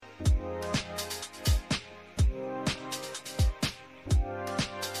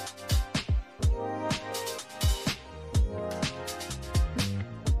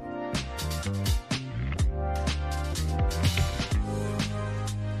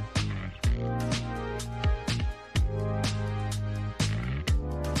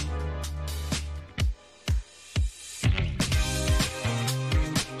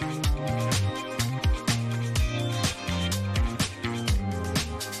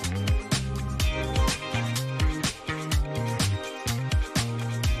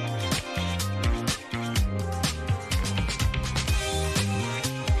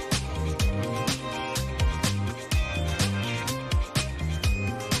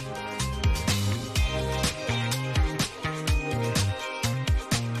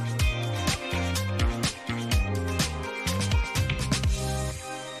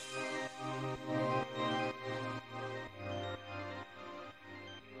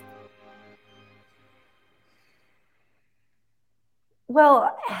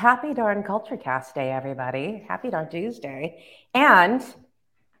Well, happy darn CultureCast Day, everybody. Happy darn Tuesday. And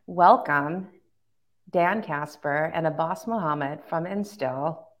welcome Dan Casper and Abbas Mohammed from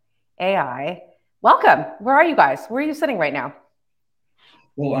Instill AI. Welcome. Where are you guys? Where are you sitting right now?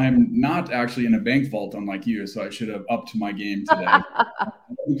 Well, I'm not actually in a bank vault unlike you, so I should have upped my game today.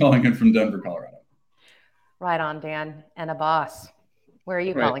 I'm calling in from Denver, Colorado. Right on, Dan and Abbas. Where are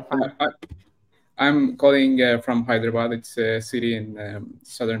you Right. calling from? I'm calling from Hyderabad. It's a city in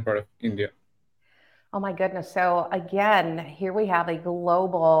southern part of India. Oh my goodness. So, again, here we have a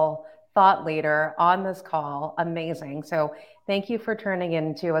global thought leader on this call. Amazing. So, thank you for turning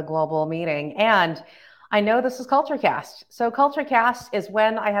into a global meeting. And I know this is CultureCast. So, CultureCast is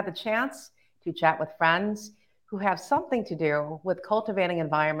when I have the chance to chat with friends who have something to do with cultivating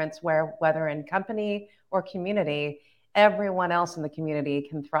environments where, whether in company or community, everyone else in the community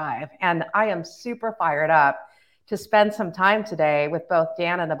can thrive. And I am super fired up to spend some time today with both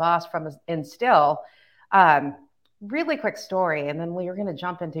Dan and Abbas from Instill. um, Really quick story, and then we're going to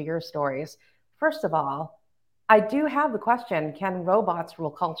jump into your stories. First of all, I do have the question, can robots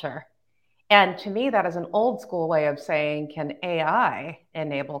rule culture? And to me, that is an old school way of saying, can AI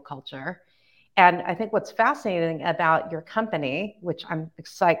enable culture? And I think what's fascinating about your company, which I'm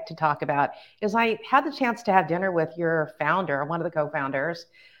excited to talk about, is I had the chance to have dinner with your founder, one of the co founders,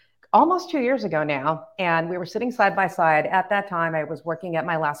 almost 2 years ago now. And we were sitting side by side. At that time, I was working at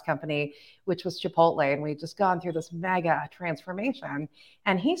my last company, which was Chipotle. And we'd just gone through this mega transformation.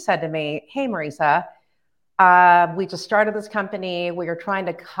 And he said to me, "Hey, Marisa, we just started this company. We are trying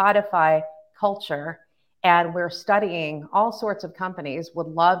to codify culture. And we're studying all sorts of companies, would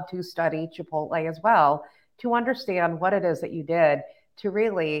love to study Chipotle as well to understand what it is that you did to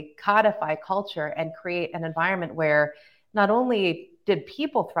really codify culture and create an environment where not only did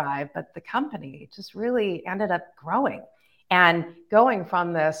people thrive, but the company just really ended up growing and going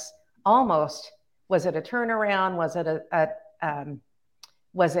from this almost, was it a turnaround?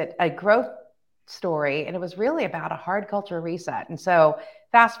 Was it a growth story? And it was really about a hard culture reset. And so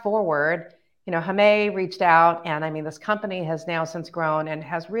fast forward, Hame reached out, and I mean, this company has now since grown and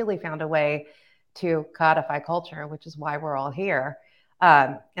has really found a way to codify culture, which is why we're all here.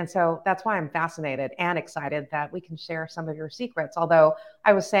 And so that's why I'm fascinated and excited that we can share some of your secrets. Although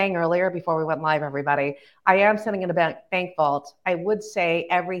I was saying earlier before we went live, everybody, I am sitting in a bank vault. I would say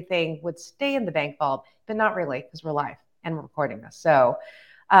everything would stay in the bank vault, but not really because we're live and we're recording this. So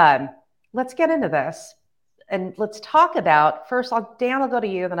um, let's get into this. And let's talk about first, Dan, I'll go to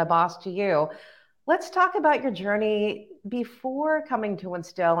you, then Abbas to you. Let's talk about your journey before coming to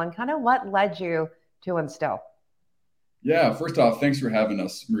Instill and kind of what led you to Instill. Yeah, first off, thanks for having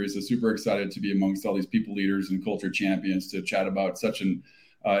us, Marisa. Super excited to be amongst all these people leaders and culture champions to chat about such an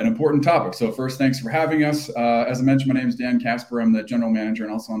important topic. So first, thanks for having us. As I mentioned, my name is Dan Casper. I'm the general manager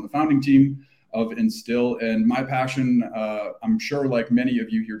and also on the founding team of Instill. And my passion, I'm sure like many of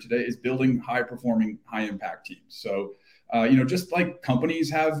you here today, is building high-performing, high-impact teams. So just like companies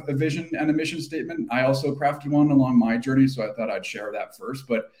have a vision and a mission statement, I also crafted one along my journey. So I thought I'd share that first.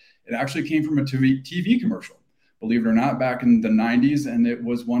 But it actually came from a TV commercial, believe it or not, back in the 90s. And it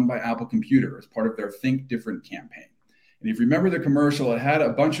was won by Apple Computer as part of their Think Different campaign. And if you remember the commercial, it had a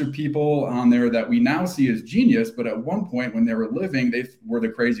bunch of people on there that we now see as genius, but at one point when they were living, they were the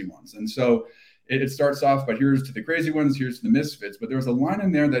crazy ones. And so it starts off, but here's to the crazy ones, here's to the misfits. But there was a line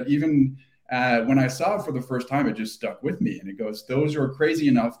in there that even when I saw it for the first time, it just stuck with me. And it goes, those who are crazy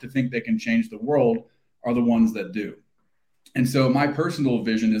enough to think they can change the world are the ones that do. And so my personal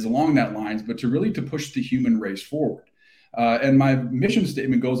vision is along that lines, but to push the human race forward. And my mission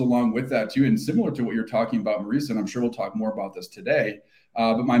statement goes along with that too, and similar to what you're talking about, Marisa, and I'm sure we'll talk more about this today.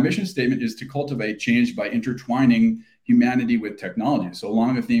 But my mission statement is to cultivate change by intertwining humanity with technology. So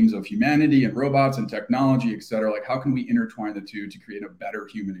along the themes of humanity and robots and technology, et cetera, like how can we intertwine the two to create a better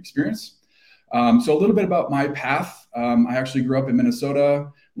human experience? So a little bit about my path. I actually grew up in Minnesota,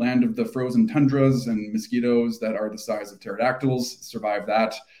 land of the frozen tundras and mosquitoes that are the size of pterodactyls. Survived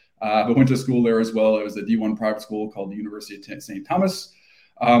that. But went to school there as well. It was a D1 private school called the University of St. Thomas.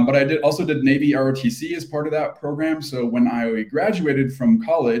 But I also did Navy ROTC as part of that program. So when I graduated from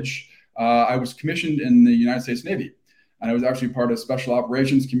college, I was commissioned in the United States Navy. And I was actually part of special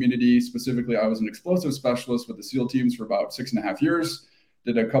operations community. Specifically, I was an explosive specialist with the SEAL teams for about 6.5 years.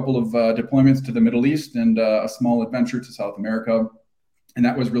 Did a couple of deployments to the Middle East and a small adventure to South America. And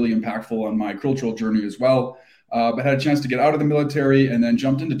that was really impactful on my cultural journey as well. But had a chance to get out of the military and then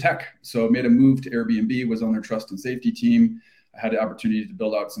jumped into tech. So made a move to Airbnb, was on their trust and safety team. I had the opportunity to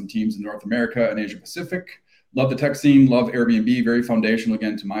build out some teams in North America and Asia Pacific. Love the tech scene, love Airbnb, very foundational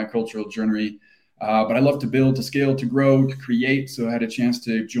again to my cultural journey. But I love to build, to scale, to grow, to create. So I had a chance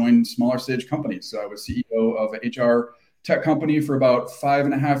to join smaller stage companies. So I was CEO of an HR tech company for about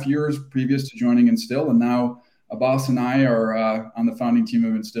 5.5 years previous to joining Instill. And now Abbas and I are on the founding team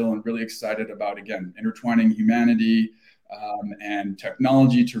of Instill and really excited about, again, intertwining humanity and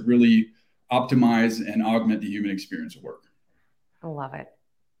technology to really optimize and augment the human experience of work. I love it.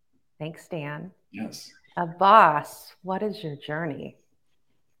 Thanks, Dan. Yes. Abbas, what is your journey?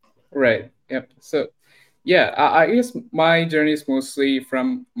 Right. Yep. So, yeah, I guess my journey is mostly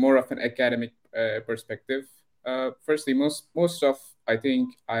from more of an academic perspective. Firstly, most of I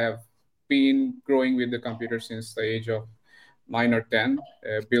think I have been growing with the computer since the age of 9 or 10,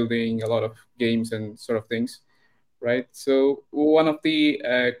 building a lot of games and sort of things. Right. So one of the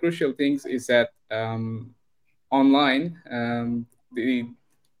crucial things is that online, the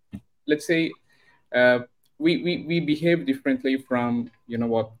let's say uh, we behave differently from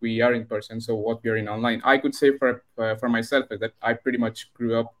what we are in person, so what we are in online. I could say for myself that I pretty much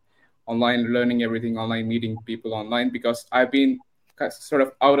grew up online, learning everything online, meeting people online, because I've been sort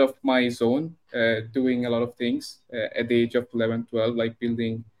of out of my zone, doing a lot of things at the age of 11, 12, like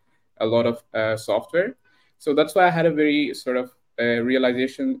building a lot of software. So that's why I had a very sort of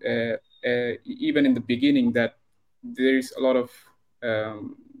realization, even in the beginning, that there is a lot of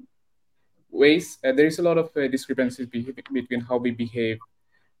um, ways there is a lot of discrepancies between how we behave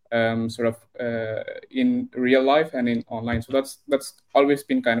sort of in real life and in online. So that's always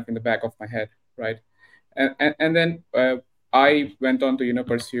been kind of in the back of my head, right? And then I went on to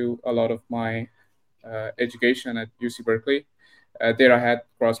pursue a lot of my education at UC Berkeley. There I had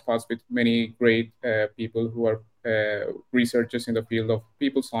cross paths with many great people who are researchers in the field of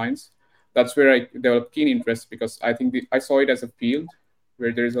people science. That's where I developed keen interest, because I think I saw it as a field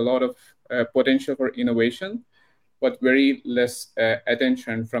where there is a lot of potential for innovation, but very less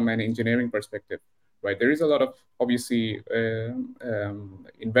attention from an engineering perspective. Right, there is a lot of obviously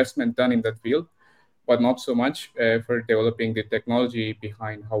investment done in that field, but not so much for developing the technology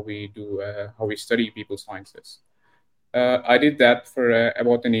behind how we study people sciences. I did that for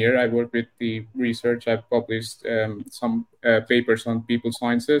about a year. I worked with the research. I've published some papers on people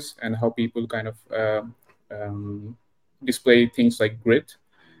sciences and how people kind of um, display things like grit,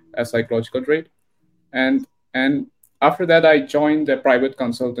 a psychological trait. And after that, I joined a private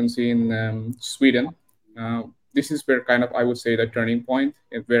consultancy in Sweden. Uh, this is where kind of I would say the turning point,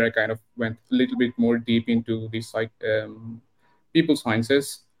 where I kind of went a little bit more deep into these like people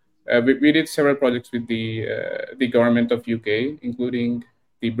sciences. We did several projects with the government of UK, including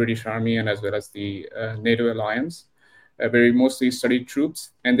the British Army and as well as the NATO alliance, where we mostly studied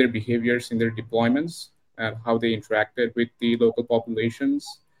troops and their behaviors in their deployments and how they interacted with the local populations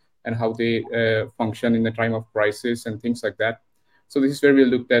and how they function in the time of crisis and things like that. So this is where we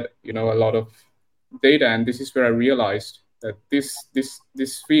looked at a lot of data, and this is where I realized that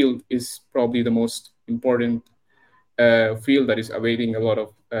this field is probably the most important field that is awaiting a lot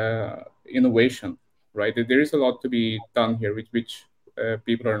of innovation. Right, there is a lot to be done here, which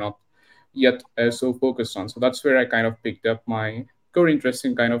people are not yet so focused on. So that's where I kind of picked up my core interest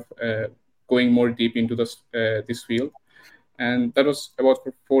in kind of going more deep into this field, and that was about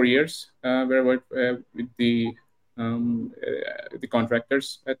for 4 years, where I worked with the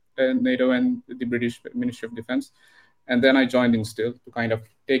contractors at NATO and the British Ministry of Defense, and then I joined Instill to kind of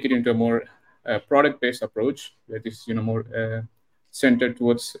take it into a more product-based approach that is more centered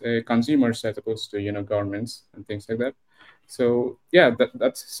towards consumers as opposed to governments and things like that. So yeah,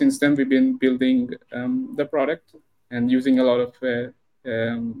 that's since then we've been building the product and using a lot of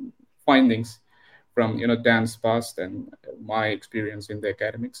findings from Dan's past and my experience in the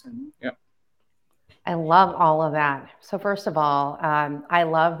academics, and yeah. I love all of that. So first of all, I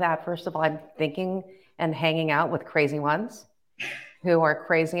love that. First of all, I'm thinking and hanging out with crazy ones who are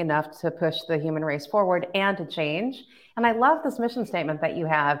crazy enough to push the human race forward and to change. And I love this mission statement that you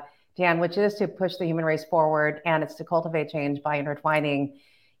have, Dan, which is to push the human race forward, and it's to cultivate change by intertwining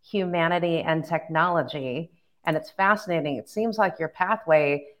humanity and technology. And it's fascinating. It seems like your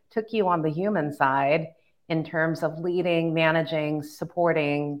pathway took you on the human side in terms of leading, managing,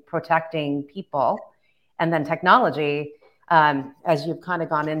 supporting, protecting people. And then technology, as you've kind of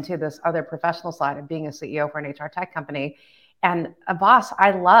gone into this other professional side of being a CEO for an HR tech company. And Abbas,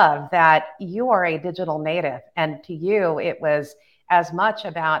 I love that you are a digital native. And to you, it was as much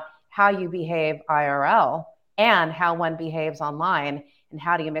about how you behave IRL and how one behaves online, and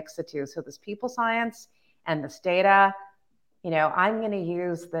how do you mix the two. So this people science and this data, I'm going to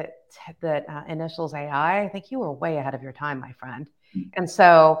use the initials AI. I think you were way ahead of your time, my friend. And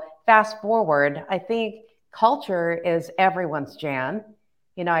so fast forward, I think culture is everyone's jam.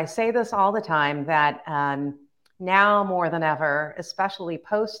 I say this all the time that now more than ever, especially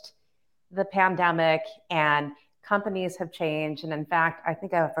post the pandemic, and companies have changed. And in fact, I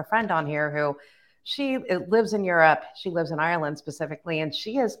think I have a friend on here who she lives in Europe. She lives in Ireland specifically, and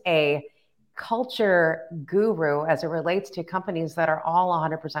she is a culture guru as it relates to companies that are all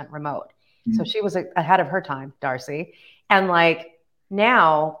 100% remote. So she was ahead of her time, Darcy. And like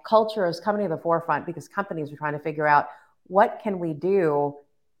now, culture is coming to the forefront because companies are trying to figure out what can we do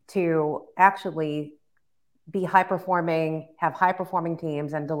to actually be high performing, have high performing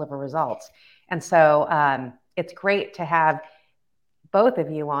teams, and deliver results. And so it's great to have both of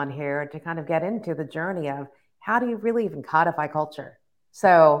you on here to kind of get into the journey of how do you really even codify culture.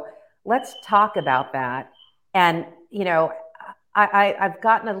 So let's talk about that. And I've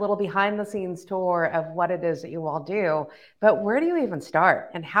gotten a little behind the scenes tour of what it is that you all do, but where do you even start,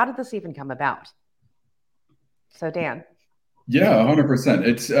 and how did this even come about? So Dan. Yeah, 100%.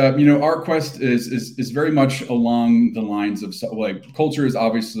 It's our quest is very much along the lines of like culture is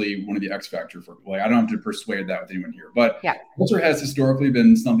obviously one of the X factor for like I don't have to persuade that with anyone here, but yeah. Culture has historically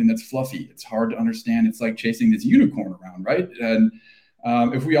been something that's fluffy. It's hard to understand. It's like chasing this unicorn around, right? And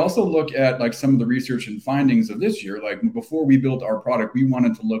if we also look at like some of the research and findings of this year, like before we built our product, we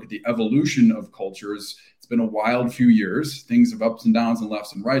wanted to look at the evolution of cultures. It's been a wild few years. Things have ups and downs and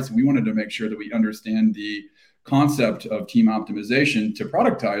lefts and rights. And we wanted to make sure that we understand the concept of team optimization to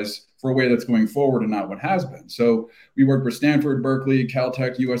productize for a way that's going forward and not what has been. So we worked with Stanford, Berkeley,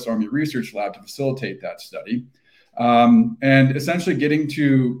 Caltech, US Army Research Lab to facilitate that study. And essentially getting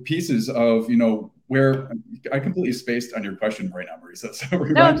to pieces of, where I completely spaced on your question right now, Marisa. So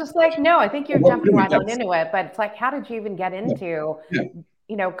no, just like, no, I think you're jumping right on into it, but it's like, how did you even get into,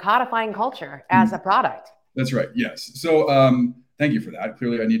 codifying culture as a product? That's right. Yes. So, thank you for that.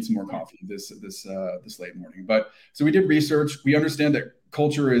 Clearly, I need some more coffee this late morning. But so we did research. We understand that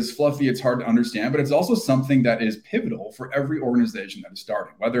culture is fluffy. It's hard to understand, but it's also something that is pivotal for every organization that is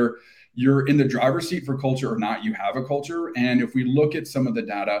starting. Whether you're in the driver's seat for culture or not, you have a culture. And if we look at some of the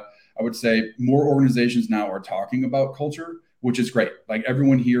data, I would say more organizations now are talking about culture, which is great. Like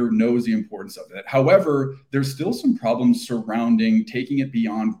everyone here knows the importance of it. However, there's still some problems surrounding taking it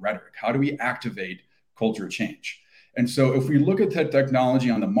beyond rhetoric. How do we activate culture change? And so if we look at that technology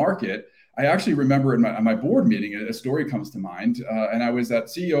on the market, I actually remember in my board meeting, a story comes to mind. And I was that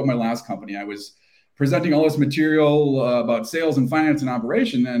CEO of my last company. I was presenting all this material about sales and finance and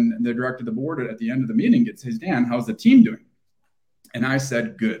operation. And the director of the board at the end of the meeting says, Dan, how's the team doing? And I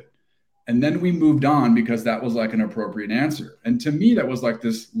said, good. And then we moved on because that was like an appropriate answer. And to me, that was like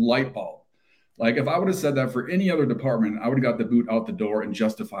this light bulb. Like if I would have said that for any other department, I would have got the boot out the door, and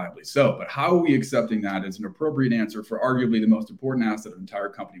justifiably so. But how are we accepting that as an appropriate answer for arguably the most important asset of the entire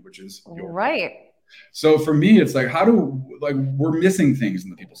company, which is your right. So for me, it's like, we're missing things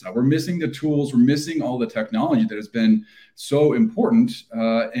in the people side. We're missing the tools. We're missing all the technology that has been so important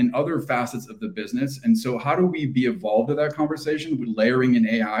in other facets of the business. And so how do we be evolved to that conversation with layering in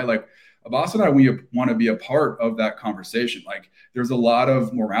AI? Like Abbas and I, we want to be a part of that conversation. Like there's a lot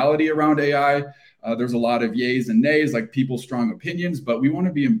of morality around AI. There's a lot of yays and nays, like people's strong opinions, but we want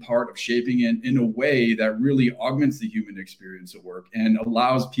to be in part of shaping it in a way that really augments the human experience of work and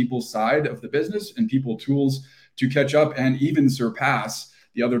allows people's side of the business and people tools to catch up and even surpass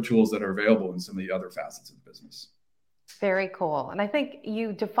the other tools that are available in some of the other facets of the business. Very cool. And I think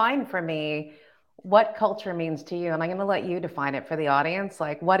you defined for me what culture means to you. And I'm going to let you define it for the audience.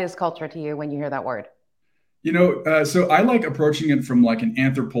 Like, what is culture to you when you hear that word? So I like approaching it from like an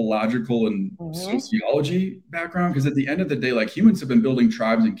anthropological and sociology background, because at the end of the day, like humans have been building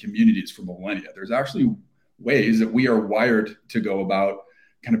tribes and communities for millennia. There's actually ways that we are wired to go about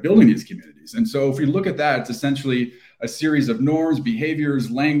kind of building these communities. And so if we look at that, it's essentially a series of norms, behaviors,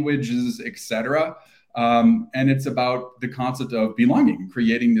 languages, etc. And it's about the concept of belonging,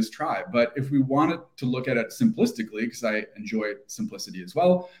 creating this tribe. But if we wanted to look at it simplistically, because I enjoy simplicity as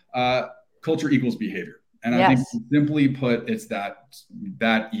well, culture equals behavior. And I think simply put, it's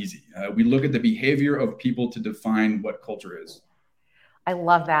that easy. We look at the behavior of people to define what culture is. I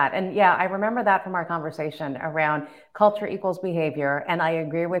love that. And yeah, I remember that from our conversation around culture equals behavior. And I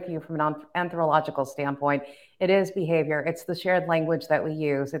agree with you from an anthropological standpoint. It is behavior. It's the shared language that we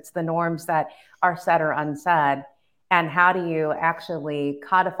use. It's the norms that are said or unsaid. And how do you actually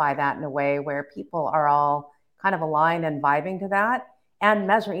codify that in a way where people are all kind of aligned and vibing to that and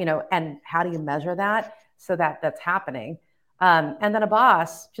measure, and how do you measure that so that that's happening? And then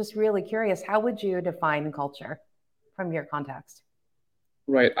Abbas, just really curious, how would you define culture from your context?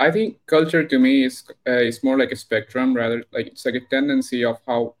 Right. I think culture to me is more like a spectrum, rather like it's like a tendency of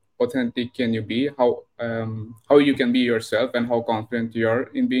how authentic can you be, how you can be yourself, and how confident you are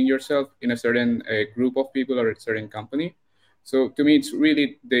in being yourself in a certain group of people or a certain company. So to me, it's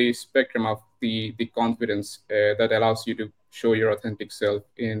really the spectrum of the confidence that allows you to show your authentic self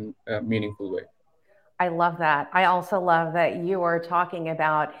in a meaningful way. I love that. I also love that you are talking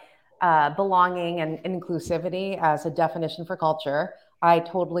about belonging and inclusivity as a definition for culture. I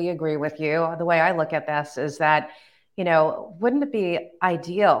totally agree with you. The way I look at this is that, wouldn't it be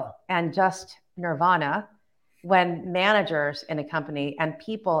ideal and just nirvana when managers in a company and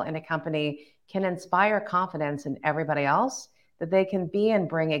people in a company can inspire confidence in everybody else that they can be and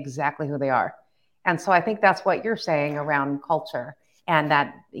bring exactly who they are? And so I think that's what you're saying around culture and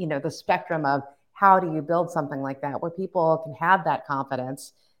that, the spectrum of how do you build something like that where people can have that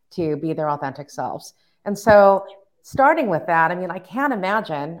confidence to be their authentic selves. And so starting with that, I mean, I can't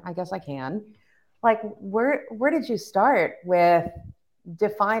imagine, I guess I can, like where did you start with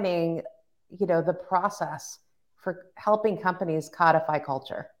defining, the process for helping companies codify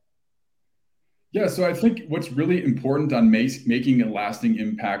culture? Yeah, so I think what's really important on making a lasting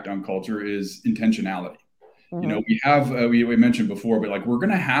impact on culture is intentionality. Mm-hmm. We have we mentioned before, but like we're going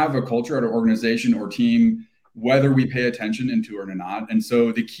to have a culture at our organization or team, whether we pay attention into it or not. And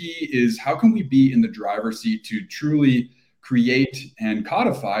so the key is how can we be in the driver's seat to truly create and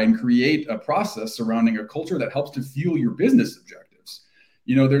codify and create a process surrounding a culture that helps to fuel your business objectives.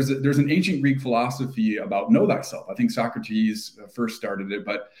 There's an ancient Greek philosophy about know thyself. I think Socrates first started it,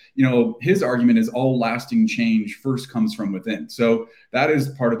 but his argument is all lasting change first comes from within. So that is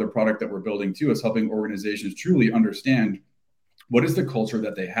part of the product that we're building too, is helping organizations truly understand what is the culture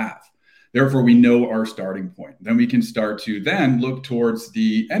that they have. Therefore, we know our starting point. Then we can start to then look towards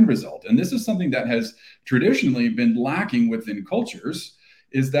the end result. And this is something that has traditionally been lacking within cultures,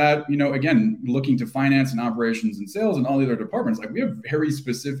 is that, again, looking to finance and operations and sales and all the other departments, like we have very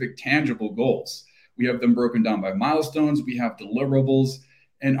specific, tangible goals. We have them broken down by milestones. We have deliverables.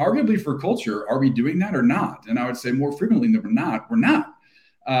 And arguably for culture, are we doing that or not? And I would say more frequently than we're not.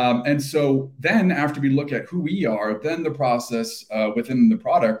 And so then after we look at who we are, then the process within the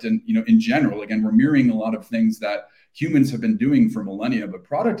product and, in general, again, we're mirroring a lot of things that humans have been doing for millennia, but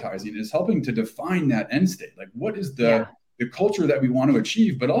productizing is helping to define that end state. Like what is the culture that we want to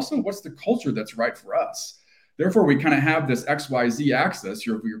achieve, but also what's the culture that's right for us? Therefore, we kind of have this XYZ axis,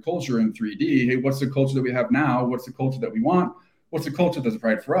 your culture in 3D. Hey, what's the culture that we have now? What's the culture that we want? What's the culture that's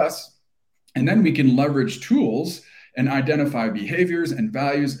right for us? And then we can leverage tools and identify behaviors and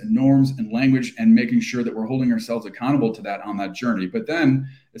values and norms and language and making sure that we're holding ourselves accountable to that on that journey. But then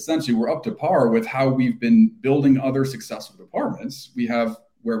essentially we're up to par with how we've been building other successful departments. We have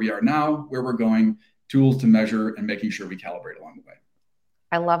where we are now, where we're going, tools to measure and making sure we calibrate along the way.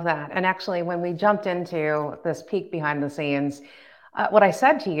 I love that. And actually, when we jumped into this peek behind the scenes, what I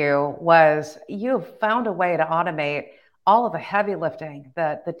said to you was you've found a way to automate all of the heavy lifting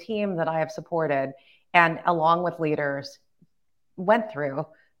that the team that I have supported and along with leaders went through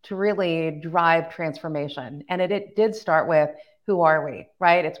to really drive transformation. And it did start with who are we,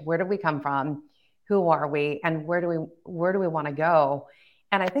 right? It's where do we come from? Who are we? And where do we want to go?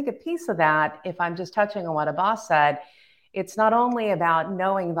 And I think a piece of that, if I'm just touching on what Abbas said, it's not only about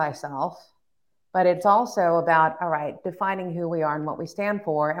knowing thyself, but it's also about, all right, defining who we are and what we stand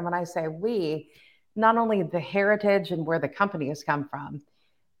for. And when I say we, not only the heritage and where the company has come from,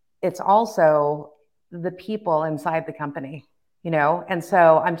 it's also the people inside the company, And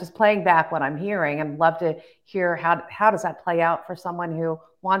so I'm just playing back what I'm hearing and love to hear how does that play out for someone who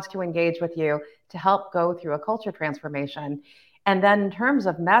wants to engage with you to help go through a culture transformation. And then in terms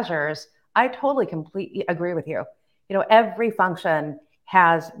of measures, I totally completely agree with you. Every function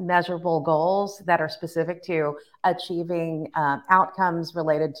has measurable goals that are specific to achieving outcomes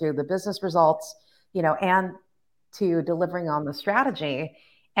related to the business results, and to delivering on the strategy.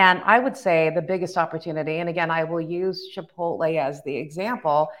 And I would say the biggest opportunity, and again, I will use Chipotle as the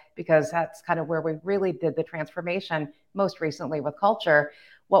example because that's kind of where we really did the transformation most recently with culture.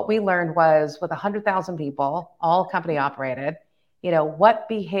 What we learned was with 100,000 people, all company operated, what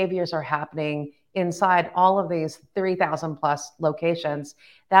behaviors are happening inside all of these 3,000 plus locations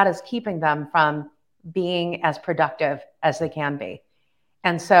that is keeping them from being as productive as they can be.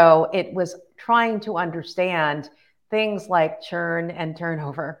 And so it was trying to understand things like churn and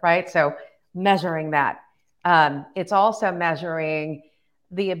turnover, right? So measuring that. It's also measuring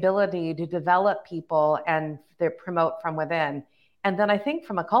the ability to develop people and to promote from within. And then I think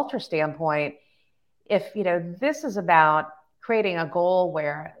from a culture standpoint, if this is about creating a goal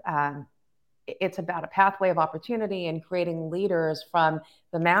where it's about a pathway of opportunity and creating leaders from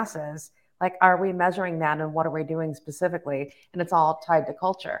the masses, like are we measuring that and what are we doing specifically? And it's all tied to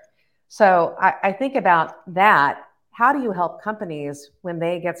culture. So I think about that. How do you help companies when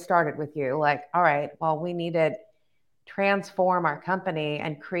they get started with you? Like, all right, well, we need to transform our company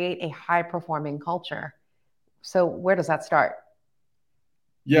and create a high performing culture. So where does that start?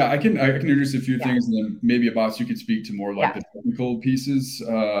 Yeah, I can introduce a few Yeah. things, and then maybe Abbas, you could speak to more like Yeah. the technical pieces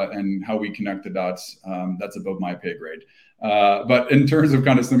and how we connect the dots. That's above my pay grade. But in terms of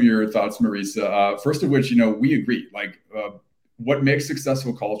kind of some of your thoughts, Marisa, first of which, we agree. Like, what makes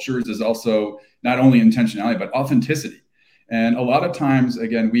successful cultures is also not only intentionality but authenticity. And a lot of times,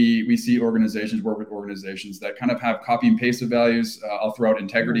 again, we see organizations work with organizations that kind of have copy and paste of values. I'll throw out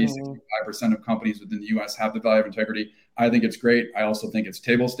integrity. Mhm. 65% of companies within the U.S. have the value of integrity. I think it's great. I also think it's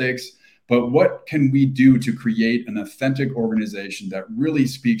table stakes. But what can we do to create an authentic organization that really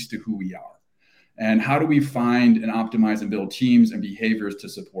speaks to who we are? And how do we find and optimize and build teams and behaviors to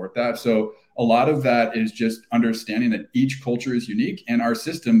support that? So a lot of that is just understanding that each culture is unique and our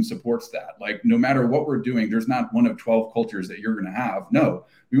system supports that. Like, no matter what we're doing, there's not one of 12 cultures that you're going to have. No,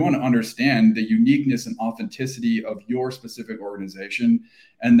 we want to understand the uniqueness and authenticity of your specific organization.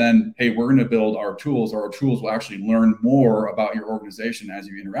 And then, hey, we're going to build our tools, or our tools will actually learn more about your organization as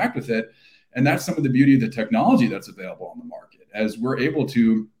you interact with it. And that's some of the beauty of the technology that's available on the market, as we're able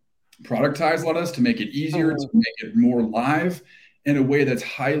to productize lettuce to make it easier, to make it more live in a way that's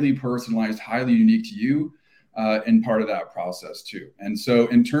highly personalized, highly unique to you, and part of that process too. And so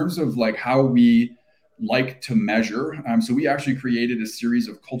in terms of like how we like to measure, so we actually created a series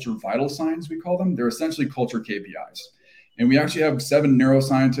of culture vital signs, we call them. They're essentially culture KPIs. And we actually have 7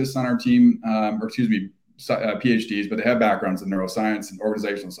 neuroscientists on our team, PhDs, but they have backgrounds in neuroscience and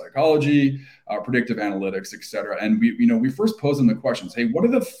organizational psychology, predictive analytics, et cetera. And we first pose them the questions: hey, what are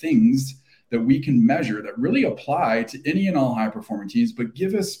the things that we can measure that really apply to any and all high performing teams, but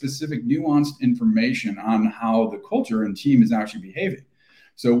give us specific nuanced information on how the culture and team is actually behaving?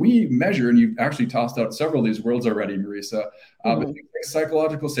 So we measure, and you've actually tossed out several of these words already, Marisa, but things like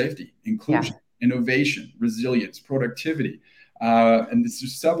psychological safety, inclusion, innovation, resilience, productivity. And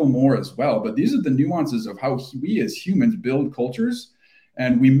there's several more as well. But these are the nuances of how we as humans build cultures,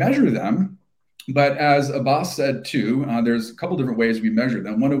 and we measure them. But as Abbas said too, there's a couple different ways we measure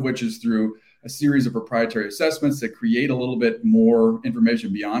them, one of which is through a series of proprietary assessments that create a little bit more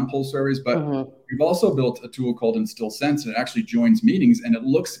information beyond pulse surveys. But we've also built a tool called Instill Sense, and it actually joins meetings and it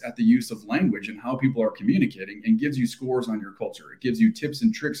looks at the use of language and how people are communicating and gives you scores on your culture. It gives you tips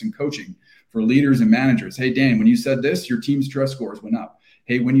and tricks and coaching for leaders and managers. Hey, Dan, when you said this, your team's stress scores went up.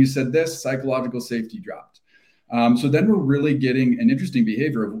 Hey, when you said this, psychological safety dropped. So then we're really getting an interesting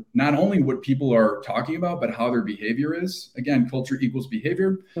behavior of not only what people are talking about, but how their behavior is. Again, culture equals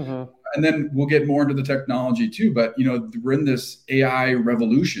behavior. And then we'll get more into the technology too. But, we're in this AI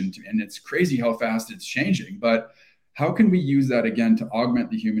revolution and it's crazy how fast it's changing. But how can we use that again to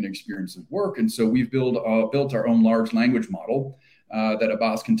augment the human experience of work? And so we've built our own large language model that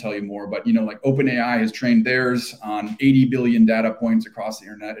Abbas can tell you more. But, like OpenAI has trained theirs on 80 billion data points across the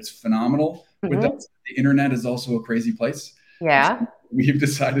internet. It's phenomenal. With that, the internet is also a crazy place. Yeah. So we've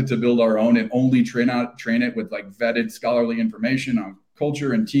decided to build our own and only train it with like vetted scholarly information on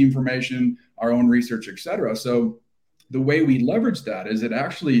culture and team formation, our own research, et cetera. So the way we leverage that is it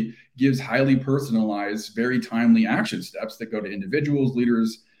actually gives highly personalized, very timely action steps that go to individuals,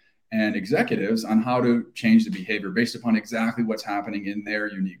 leaders, and executives on how to change the behavior based upon exactly what's happening in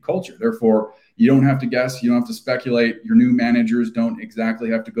their unique culture. Therefore, you don't have to guess, you don't have to speculate. Your new managers don't exactly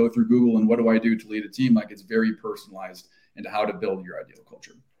have to go through Google and what do I do to lead a team? Like, it's very personalized into how to build your ideal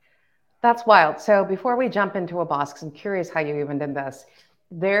culture. That's wild. So before we jump into a boss, because I'm curious how you even did this,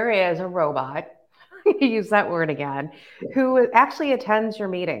 there is a robot, use that word again, who actually attends your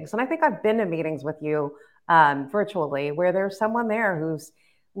meetings. And I think I've been to meetings with you virtually where there's someone there who's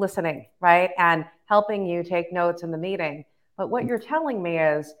listening, right? And helping you take notes in the meeting. But what you're telling me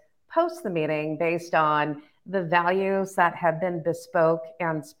is post the meeting based on the values that have been bespoke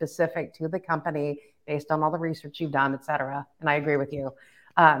and specific to the company based on all the research you've done, et cetera. And I agree with you.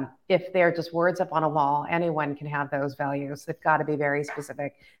 If they're just words up on a wall, anyone can have those values. They've got to be very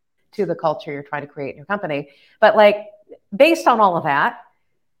specific to the culture you're trying to create in your company. But like, based on all of that,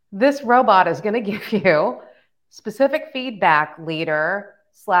 this robot is going to give you specific feedback, leader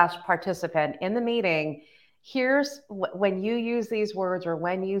 / participant in the meeting. Here's when you use these words or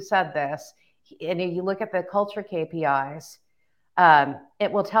when you said this, and you look at the culture KPIs,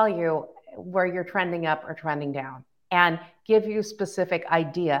 it will tell you where you're trending up or trending down and give you specific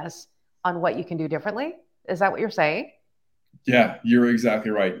ideas on what you can do differently. Is that what you're saying? Yeah, you're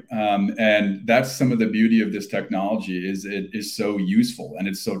exactly right. And that's some of the beauty of this technology is it is so useful and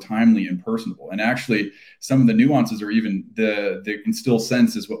it's so timely and personable. And actually, some of the nuances, or even the instill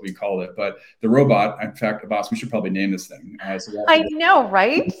sense, is what we call it. But the robot, in fact, boss, we should probably name this thing. So we'll I know,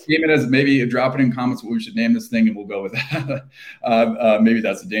 right? name it as maybe drop it in comments what we should name this thing, and we'll go with that. Maybe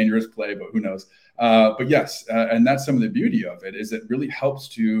that's a dangerous play, but who knows? But yes, and that's some of the beauty of it is it really helps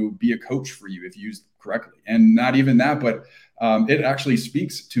to be a coach for you if used correctly. And not even that, but it actually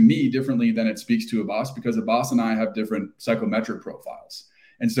speaks to me differently than it speaks to a boss, because a boss and I have different psychometric profiles.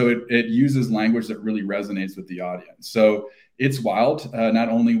 And so it uses language that really resonates with the audience. So it's wild, not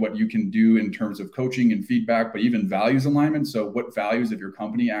only what you can do in terms of coaching and feedback, but even values alignment. So what values of your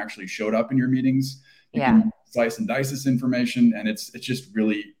company actually showed up in your meetings. You can slice and dice this information. And it's just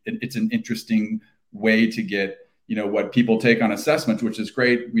really, it's an interesting way to get, what people take on assessments, which is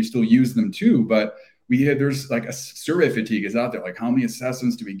great. We still use them too, but there's like a survey fatigue is out there. Like, how many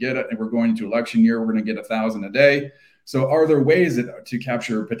assessments do we get? And we're going into election year, we're going to get 1,000 a day. So are there ways to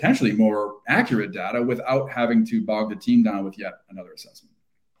capture potentially more accurate data without having to bog the team down with yet another assessment?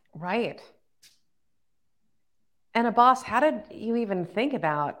 Right. And Abbas, how did you even think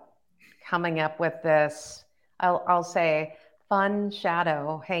about coming up with this, I'll say, fun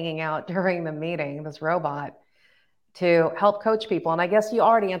shadow hanging out during the meeting, this robot, to help coach people? And I guess you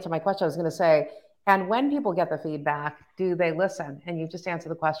already answered my question. I was going to say, and when people get the feedback, do they listen? And you just answer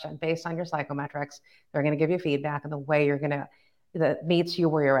the question based on your psychometrics. They're going to give you feedback in the way that meets you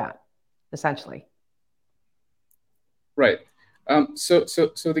where you're at, essentially. Right. So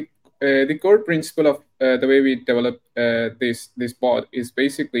the core principle of the way we develop this bot is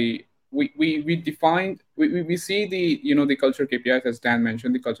basically we see the culture KPIs, as Dan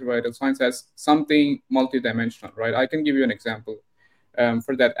mentioned, the culture vital signs, as something multidimensional, right? I can give you an example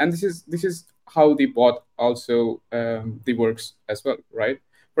for that, and this is how the bot also the works as well, right?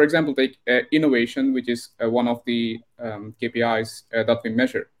 For example, take innovation, which is one of the KPIs that we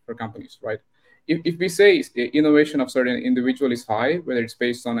measure for companies, right? If we say innovation of certain individual is high, whether it's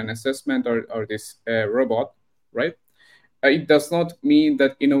based on an assessment or this robot, right? It does not mean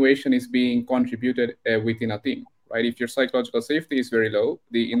that innovation is being contributed within a team, right? If your psychological safety is very low,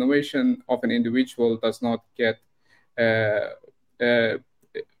 the innovation of an individual does not get uh, uh,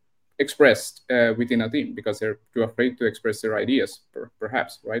 expressed within a team because they're too afraid to express their ideas,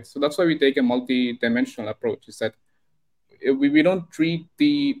 perhaps, right? So that's why we take a multi-dimensional approach. Is that we don't treat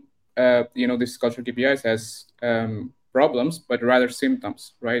this cultural KPIs as problems, but rather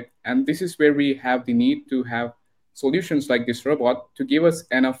symptoms, right? And this is where we have the need to have solutions like this robot to give us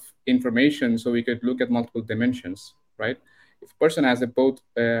enough information so we could look at multiple dimensions, right? If a person has both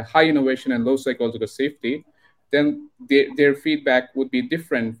high innovation and low psychological safety, then their feedback would be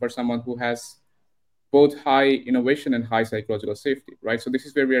different for someone who has both high innovation and high psychological safety, right? So this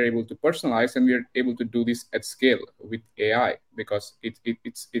is where we are able to personalize, and we are able to do this at scale with AI because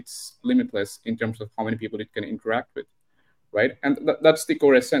it's limitless in terms of how many people it can interact with, right? And that's the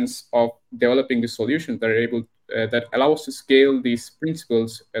core essence of developing the solutions that are able that allow us to scale these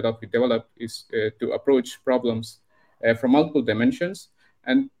principles that we develop, is to approach problems from multiple dimensions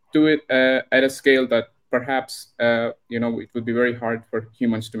and do it at a scale that perhaps it would be very hard for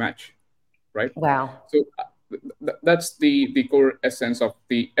humans to match, right? Wow. So that's the core essence of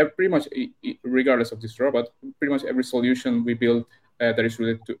pretty much, regardless of this robot, pretty much every solution we build that is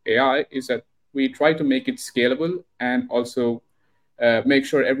related to AI is that we try to make it scalable and also make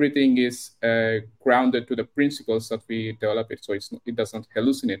sure everything is grounded to the principles that we develop it, so it does not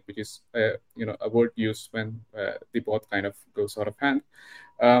hallucinate, which is a word used when the bot kind of goes out of hand.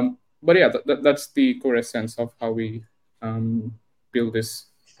 But yeah, that's the core essence of how we build these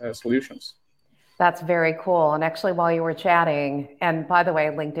solutions. That's very cool. And actually, while you were chatting, and by the way,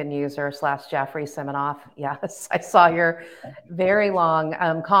 LinkedIn user / Jeffrey Siminoff, yes, I saw your very long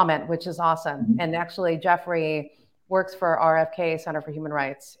comment, which is awesome. And actually, Jeffrey works for RFK, Center for Human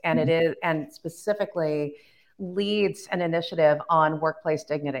Rights, and it is, and specifically leads an initiative on workplace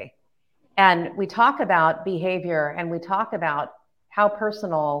dignity. And we talk about behavior and we talk about how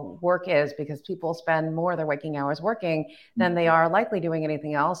personal work is, because people spend more of their waking hours working than they are likely doing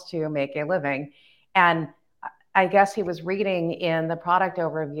anything else to make a living. And I guess he was reading in the product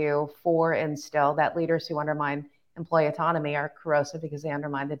overview for Instill that leaders who undermine employee autonomy are corrosive because they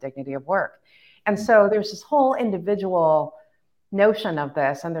undermine the dignity of work. And so there's this whole individual notion of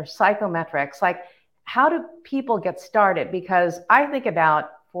this, and there's psychometrics. Like, how do people get started? Because I think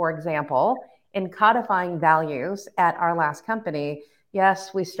about, for example, in codifying values at our last company,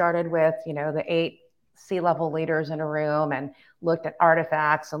 yes, we started with, the 8 C-level leaders in a room and looked at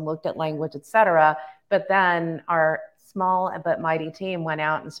artifacts and looked at language, et cetera. But then our small but mighty team went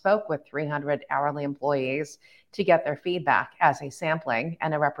out and spoke with 300 hourly employees to get their feedback as a sampling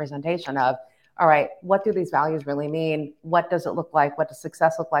and a representation of, all right, what do these values really mean? What does it look like? What does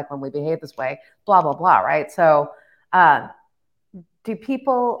success look like when we behave this way? Blah, blah, blah, right? So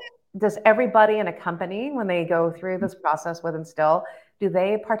does everybody in a company, when they go through this process with Instill, do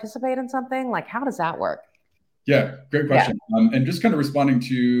they participate in something? Like, how does that work? Yeah, great question. And just kind of responding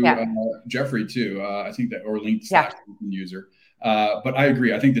to Jeffrey too, I think that, or linked / user. But I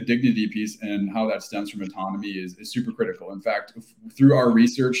agree. I think the dignity piece and how that stems from autonomy is super critical. In fact, through our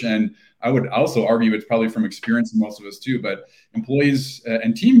research, and I would also argue it's probably from experience in most of us too, but employees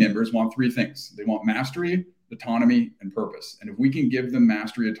and team members want three things. They want mastery, autonomy, and purpose. And if we can give them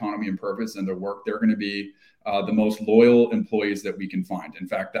mastery, autonomy, and purpose in their work, they're going to be the most loyal employees that we can find. In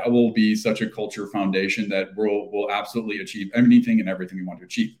fact, that will be such a culture foundation that will absolutely achieve anything and everything we want to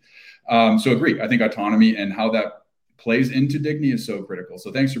achieve. So agree. I think autonomy and how that plays into dignity is so critical.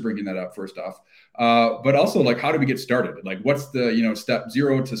 So thanks for bringing that up first off. But also, like, how do we get started? Like, what's the, step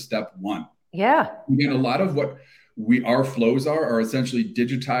 0 to step 1? Yeah. Again, a lot of what our flows are essentially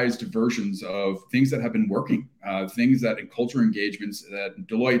digitized versions of things that have been working, things that in culture engagements that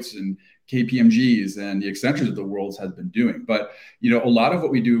Deloitte's and KPMG's and the Accentures of the world has been doing. But, a lot of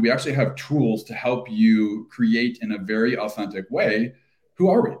what we do, we actually have tools to help you create in a very authentic way. Who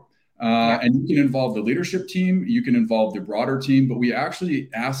are we? And you can involve the leadership team, you can involve the broader team, but we actually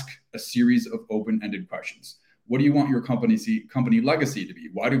ask a series of open-ended questions. What do you want your company legacy to be?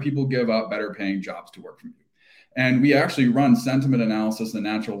 Why do people give up better paying jobs to work for you? And we actually run sentiment analysis and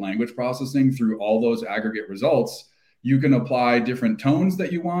natural language processing through all those aggregate results. You can apply different tones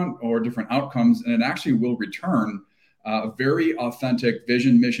that you want or different outcomes, and it actually will return very authentic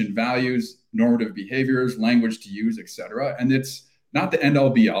vision, mission, values, normative behaviors, language to use, et cetera. And it's not the end all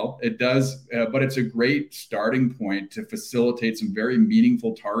be all. It does, but it's a great starting point to facilitate some very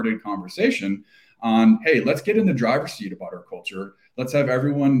meaningful, targeted conversation on, hey, let's get in the driver's seat about our culture. Let's have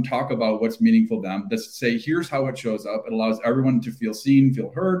everyone talk about what's meaningful to them. Let's say, here's how it shows up. It allows everyone to feel seen,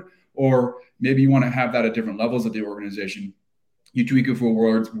 feel heard, or maybe you want to have that at different levels of the organization. You tweak a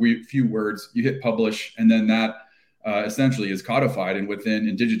few words, you hit publish, and then that essentially is codified and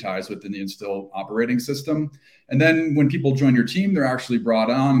digitized within the Instill operating system. And then when people join your team, they're actually brought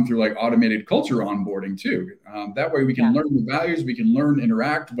on through like automated culture onboarding too. That way we can learn the values, we can learn,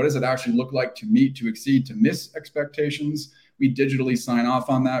 interact. What does it actually look like to meet, to exceed, to miss expectations? We digitally sign off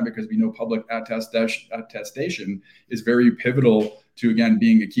on that because we know public attestation is very pivotal to, again,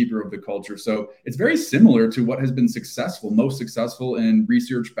 being a keeper of the culture. So it's very similar to what has been most successful in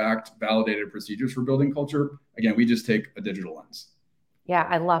research-backed, validated procedures for building culture. Again, we just take a digital lens. Yeah,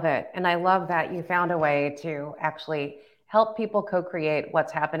 I love it. And I love that you found a way to actually help people co-create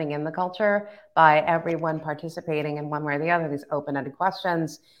what's happening in the culture by everyone participating in one way or the other, these open-ended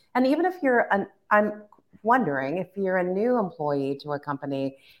questions. And even if I'm wondering if you're a new employee to a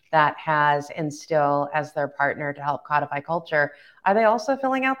company that has Instill as their partner to help codify culture, are they also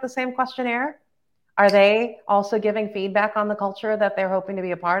filling out the same questionnaire? Are they also giving feedback on the culture that they're hoping to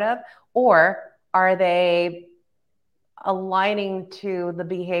be a part of? Or are they aligning to the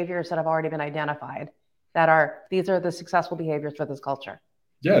behaviors that have already been identified these are the successful behaviors for this culture?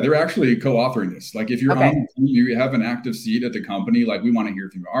 Yeah, they're actually co-authoring this. Like if you're on, you have an active seat at the company, like we want to hear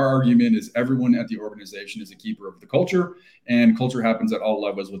from you. Our argument is everyone at the organization is a keeper of the culture, and culture happens at all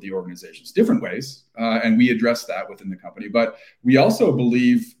levels with the organizations, different ways. And we address that within the company. But we also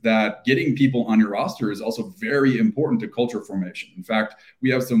believe that getting people on your roster is also very important to culture formation. In fact,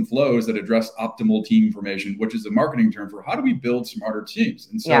 we have some flows that address optimal team formation, which is a marketing term for how do we build smarter teams.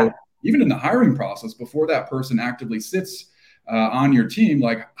 And so even in the hiring process, before that person actively sits on your team,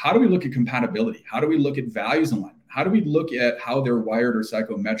 like how do we look at compatibility? How do we look at values alignment? How do we look at how they're wired or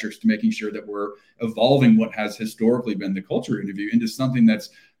psychometrics to making sure that we're evolving what has historically been the culture interview into something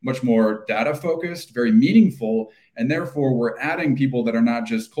that's much more data focused, very meaningful. And therefore we're adding people that are not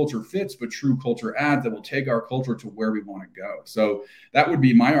just culture fits, but true culture adds that will take our culture to where we want to go. So that would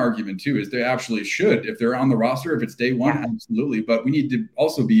be my argument too, is they actually should, if they're on the roster, if it's day one, absolutely. But we need to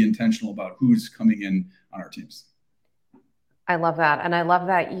also be intentional about who's coming in on our teams. I love that. And I love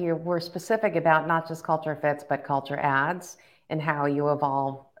that you were specific about not just culture fits, but culture adds and how you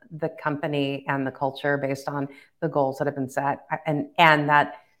evolve the company and the culture based on the goals that have been set. And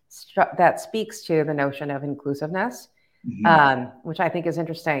that speaks to the notion of inclusiveness, which I think is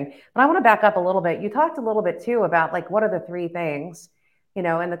interesting. But I want to back up a little bit. You talked a little bit too about like, what are the three things, in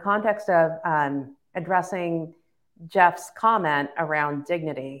the context of addressing Jeff's comment around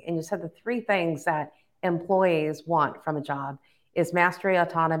dignity. And you said the three things that employees want from a job is mastery,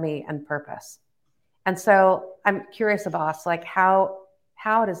 autonomy, and purpose. And so I'm curious, Abbas, like how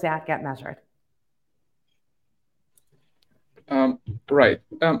does that get measured? Right.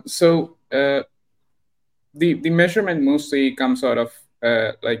 The measurement mostly comes out of,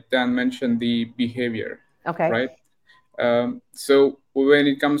 like Dan mentioned, the behavior, Okay. right? So when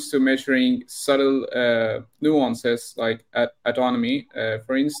it comes to measuring subtle nuances like autonomy,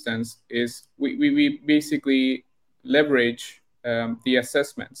 for instance, is we basically leverage the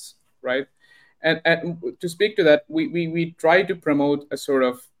assessments, right? And to speak to that, we try to promote a sort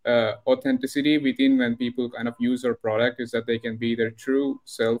of authenticity within when people kind of use our product, is that they can be their true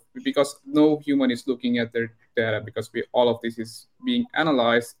self, because no human is looking at their data, because all of this is being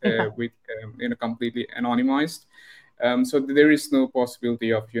analyzed Yeah. with completely anonymized. So there is no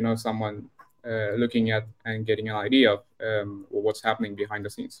possibility of someone looking at and getting an idea of what's happening behind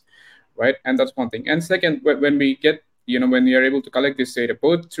the scenes, right? And that's one thing. And second, when we get when we are able to collect this data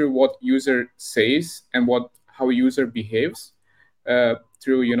both through what user says and how user behaves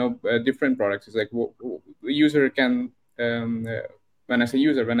through different products. It's like the user can when I say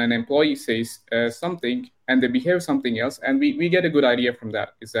user, when an employee says something and they behave something else, and we get a good idea from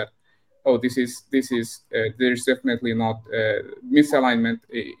that, is that, oh, this is there's definitely not misalignment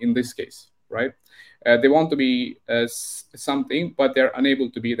in this case, right? They want to be something, but they're unable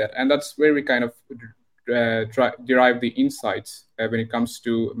to be that, and that's where we kind of derive the insights when it comes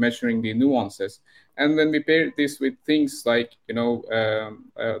to measuring the nuances. And when we pair this with things like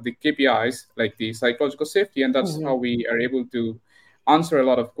the KPIs, like the psychological safety, and that's how Mhm. we are able to answer a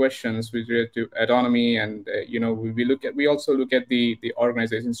lot of questions with regard to autonomy. And we also look at the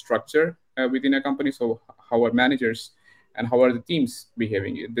organization structure within a company. So how are managers and how are the teams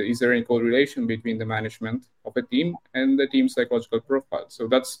behaving? Is there any correlation between the management of a team and the team's psychological profile? So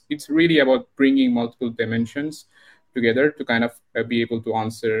it's really about bringing multiple dimensions together to kind of be able to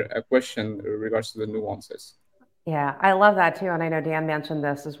answer a question in regards to the nuances. Yeah, I love that too. And I know Dan mentioned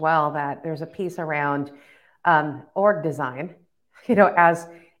this as well, that there's a piece around org design, as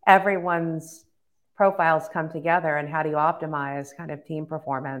everyone's profiles come together and how do you optimize kind of team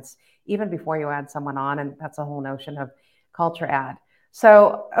performance even before you add someone on. And that's a whole notion of culture add.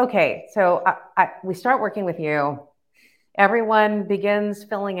 So, okay, so we start working with you. Everyone begins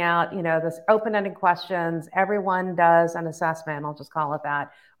filling out, this open-ended questions. Everyone does an assessment, I'll just call it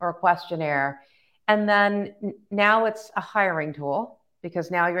that, or a questionnaire. And then now it's a hiring tool because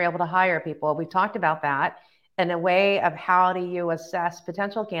now you're able to hire people. We've talked about that in a way of how do you assess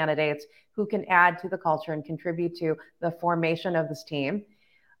potential candidates who can add to the culture and contribute to the formation of this team.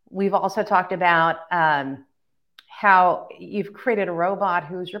 We've also talked about how you've created a robot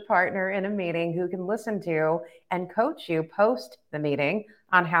who's your partner in a meeting who can listen to and coach you post the meeting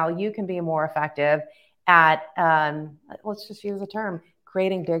on how you can be more effective at, let's just use the term,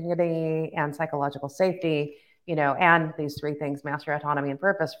 creating dignity and psychological safety, and these three things: master, autonomy, and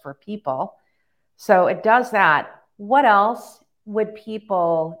purpose for people. So it does that. What else would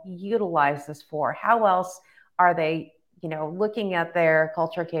people utilize this for? How else are they, looking at their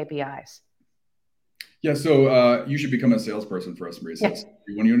culture KPIs? Yeah, so you should become a salesperson for us, Marisa. Yeah. So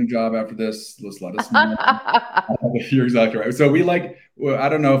when you're in a job after this, let's let us know. You're exactly right. So I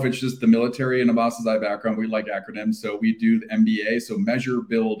don't know if it's just the military and Abbas's eye background, we like acronyms. So we do the MBA, so measure,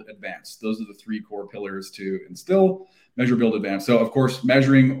 build, advance. Those are the three core pillars to instill: measure, build, advance. So of course,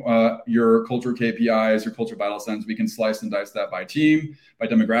 measuring your culture KPIs, your culture vital signs, we can slice and dice that by team, by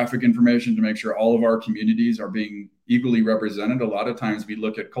demographic information to make sure all of our communities are being equally represented. A lot of times we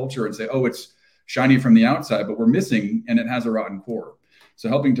look at culture and say, oh, it's shiny from the outside, but we're missing, and it has a rotten core. So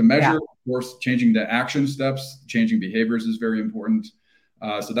helping to measure, of course, changing the action steps, changing behaviors is very important.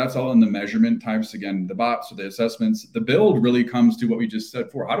 So that's all in the measurement types. Again, the bots or the assessments. The build really comes to what we just said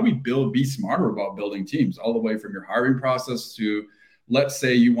before. How do we be smarter about building teams, all the way from your hiring process to, let's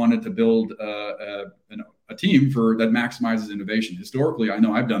say you wanted to build a team that maximizes innovation. Historically, I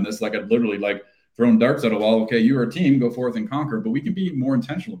know I've done this. I'd literally thrown darts at a wall. Okay, you're a team, go forth and conquer. But we can be more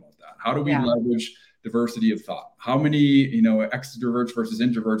intentional about that. How do we leverage diversity of thought? How many, extroverts versus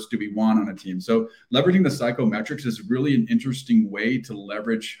introverts do we want on a team? So leveraging the psychometrics is really an interesting way to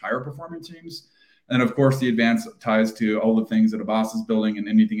leverage higher performing teams. And of course, the advance ties to all the things that Abbas is building and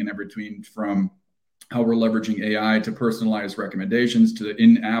anything in between, from how we're leveraging AI to personalized recommendations to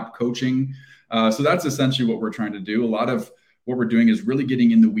in-app coaching. So that's essentially what we're trying to do. A lot of what we're doing is really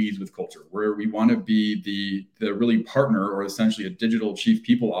getting in the weeds with culture, where we want to be the really partner, or essentially a digital chief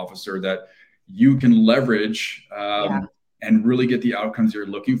people officer that you can leverage and really get the outcomes you're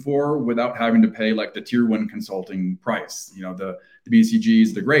looking for without having to pay like the tier one consulting price. The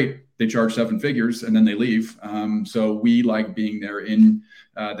BCGs, they're great. They charge 7 figures and then they leave. So we like being there in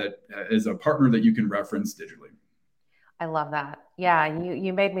that as a partner that you can reference digitally. I love that. Yeah,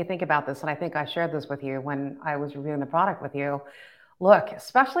 you made me think about this, and I think I shared this with you when I was reviewing the product with you. Look,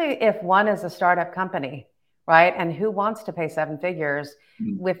 especially if one is a startup company, right? And who wants to pay 7 figures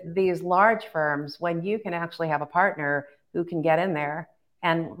with these large firms when you can actually have a partner who can get in there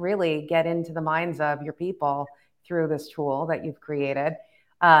and really get into the minds of your people through this tool that you've created.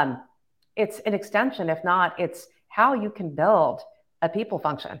 It's an extension, if not, it's how you can build a people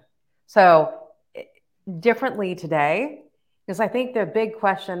function. So differently today, because I think the big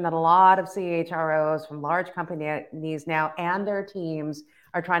question that a lot of CHROs from large companies now and their teams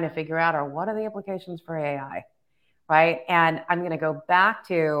are trying to figure out are what are the implications for AI, right? And I'm going to go back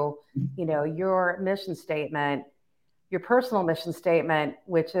to, your mission statement, your personal mission statement,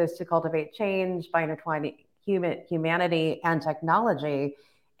 which is to cultivate change by intertwining humanity and technology.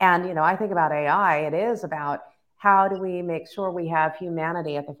 And, I think about AI, it is about how do we make sure we have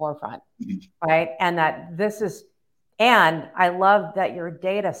humanity at the forefront, right? And and I love that your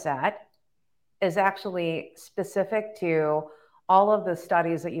data set is actually specific to all of the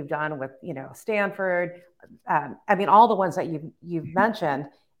studies that you've done with, Stanford. All the ones that you've mentioned,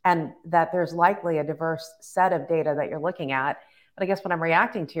 and that there's likely a diverse set of data that you're looking at. But I guess what I'm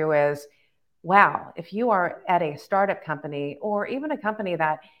reacting to is, wow, if you are at a startup company or even a company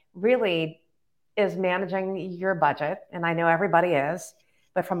that really is managing your budget, and I know everybody is,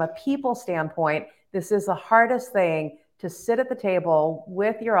 but from a people standpoint, this is the hardest thing to sit at the table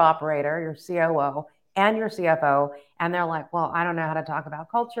with your operator, your COO, and your CFO, and they're like, well, I don't know how to talk about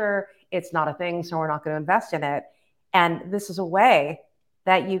culture. It's not a thing, so we're not going to invest in it. And this is a way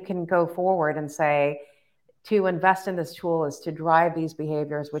that you can go forward and say, to invest in this tool is to drive these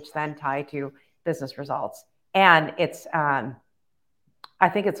behaviors, which then tie to business results. And it's, I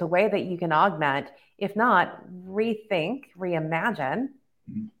think it's a way that you can augment, if not rethink, reimagine,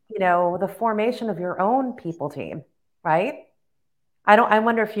 the formation of your own people team, right? I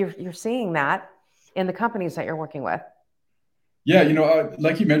wonder if you're seeing that in the companies that you're working with. Yeah,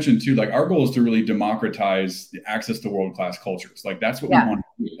 like you mentioned too, like our goal is to really democratize the access to world-class cultures. Like that's what we want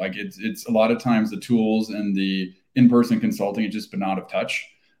to do. Like it's a lot of times the tools and the in-person consulting has just been out of touch.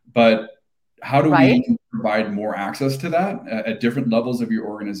 But how do we provide more access to that at different levels of your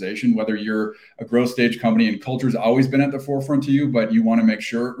organization, whether you're a growth stage company and culture's always been at the forefront to you, but you want to make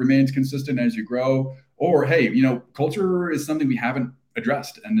sure it remains consistent as you grow, or hey, culture is something we haven't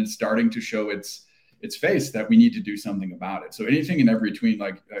addressed and it's starting to show its face that we need to do something about it. So anything in every between,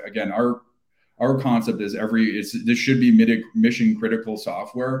 like again, our concept is this should be mission critical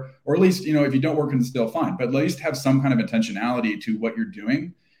software, or at least, if you don't work in it, still fine, but at least have some kind of intentionality to what you're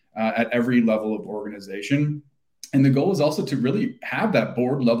doing at every level of organization. And the goal is also to really have that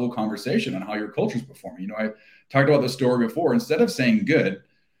board level conversation on how your culture is performing. I talked about the story before. Instead of saying good,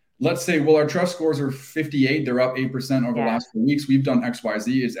 let's say, well, our trust scores are 58. They're up 8% over the last 4 weeks. We've done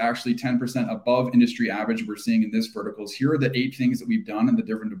XYZ. It's actually 10% above industry average we're seeing in this verticals. Here are the 8 things that we've done in the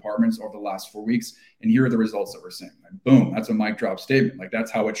different departments over the last 4 weeks. And here are the results that we're seeing. Like, boom, that's a mic drop statement. Like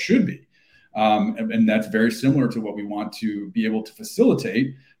that's how it should be. And that's very similar to what we want to be able to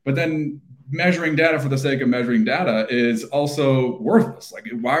facilitate. But then measuring data for the sake of measuring data is also worthless. Like,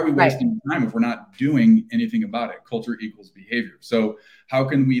 why are we wasting time if we're not doing anything about it? Culture equals behavior. So how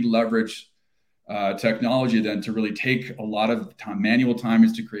can we leverage technology then to really take a lot of time, manual time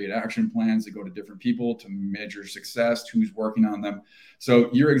is to create action plans that go to different people to measure success, who's working on them. So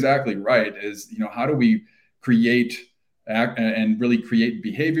you're exactly right, is, how do we create and really create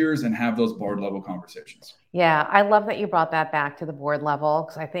behaviors and have those board level conversations? Yeah, I love that you brought that back to the board level,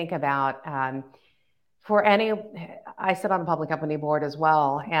 because I think about I sit on a public company board as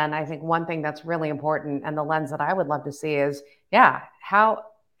well. And I think one thing that's really important, and the lens that I would love to see is, how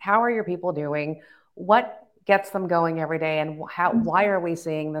are your people doing? What gets them going every day? And why are we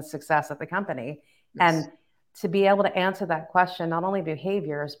seeing the success at the company? Yes. And to be able to answer that question, not only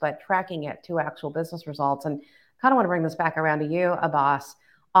behaviors, but tracking it to actual business results. And kind of want to bring this back around to you, Abbas,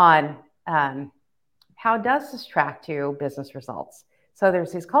 on how does this track to business results? So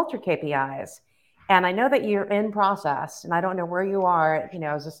there's these culture KPIs, and I know that you're in process, and I don't know where you are,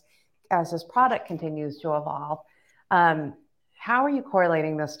 as this product continues to evolve. How are you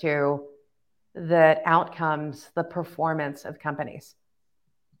correlating this to the outcomes, the performance of companies?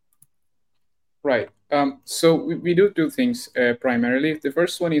 Right. So we do 2 things primarily. The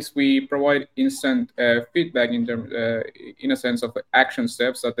first one is we provide instant feedback in a sense of action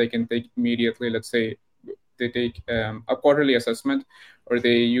steps that they can take immediately. Let's say they take a quarterly assessment, or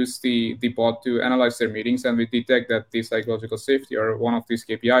they use the bot to analyze their meetings, and we detect that the psychological safety or one of these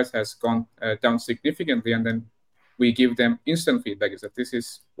KPIs has gone down significantly, and then we give them instant feedback is that this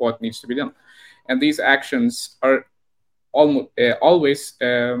is what needs to be done. And these actions are almost always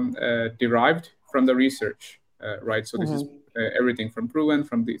derived from the research, right? So this is everything from proven,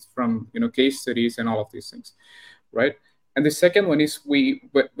 from case studies and all of these things, right? And the second one is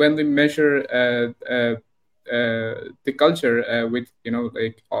when we measure the culture with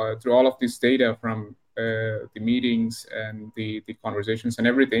through all of this data from the meetings and the conversations and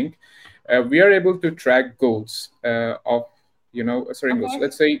everything, we are able to track goals of certain goals.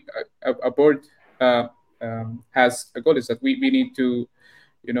 Let's say a board has a goal is that we need to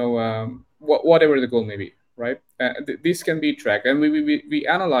whatever the goal may be, right? This can be tracked, and we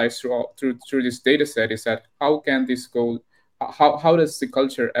analyze through this data set is that how can this goal, how does the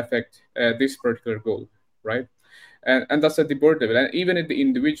culture affect this particular goal, right? And that's at the board level, and even at the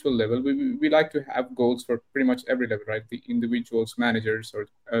individual level, we like to have goals for pretty much every level, right? The individuals, managers, or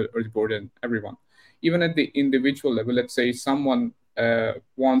the board, and everyone. Even at the individual level, let's say someone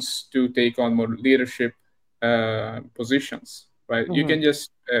wants to take on more leadership positions, right? You can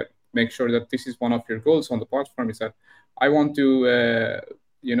just make sure that this is one of your goals on the platform is that I want to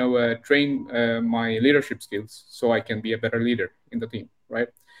train my leadership skills so I can be a better leader in the team, right?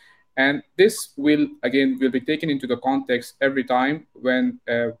 And this will be taken into the context every time when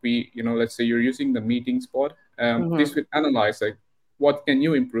let's say you're using the meetings bot. This will analyze like what can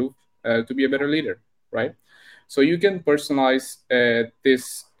you improve to be a better leader, right? So you can personalize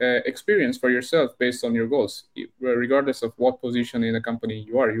this experience for yourself based on your goals, regardless of what position in the company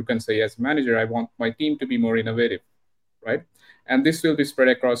you are. You can say, as a manager, I want my team to be more innovative, right? And this will be spread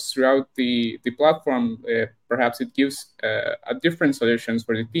across throughout the platform. Perhaps it gives a different solutions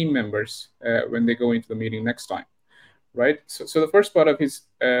for the team members when they go into the meeting next time, right? So the first part of is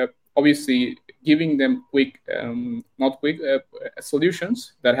obviously giving them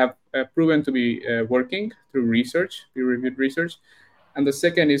solutions that have proven to be working through research, peer-reviewed research. And the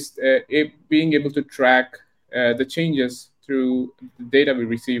second is being able to track the changes through the data we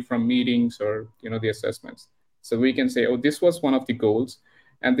receive from meetings or the assessments. So we can say, oh, this was one of the goals,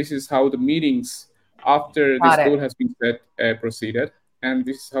 and this is how the meetings after this goal has been set proceeded, and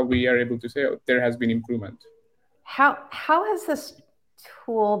this is how we are able to say, oh, there has been improvement. How has this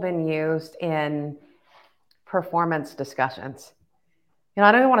tool been used in performance discussions?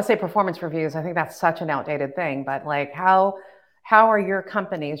 I don't even want to say performance reviews. I think that's such an outdated thing, but like how are your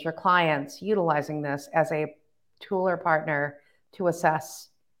companies, your clients utilizing this as a tool or partner to assess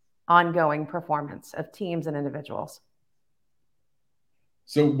ongoing performance of teams and individuals?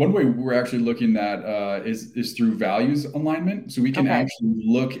 So one way we're actually looking at is through values alignment. So we can actually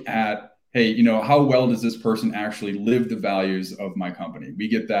look at, hey, how well does this person actually live the values of my company? We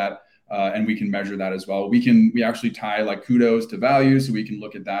get that, and we can measure that as well. We actually tie like kudos to values, so we can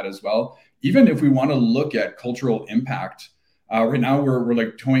look at that as well. Even if we want to look at cultural impact, right now we're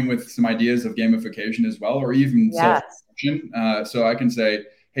like toying with some ideas of gamification as well, or even self-reflection. So I can say,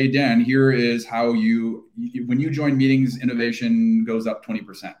 hey, Dan, here is how when you join meetings, innovation goes up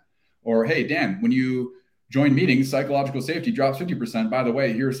 20%. Or, hey, Dan, when you join meetings, psychological safety drops 50%. By the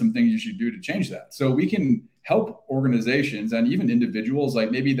way, here are some things you should do to change that. So we can help organizations and even individuals,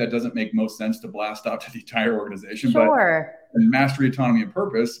 like maybe that doesn't make most sense to blast out to the entire organization, but mastery, autonomy, and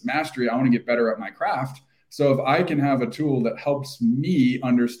purpose, mastery, I want to get better at my craft. So if I can have a tool that helps me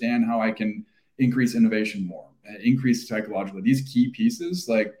understand how I can increase innovation more, increase psychological, these key pieces,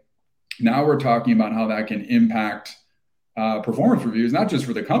 like now we're talking about how that can impact performance reviews, not just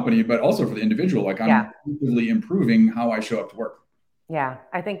for the company, but also for the individual. Like I'm actively improving how I show up to work. Yeah,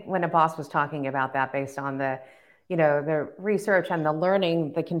 I think when Abbas was talking about that based on the research and the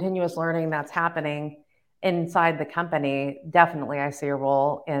learning, the continuous learning that's happening inside the company, definitely I see a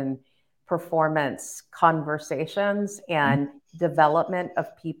role in performance conversations and development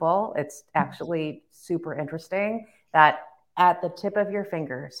of people. It's actually super interesting that at the tip of your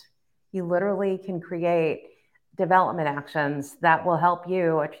fingers, you literally can create development actions that will help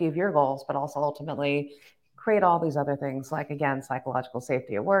you achieve your goals, but also ultimately create all these other things like, again, psychological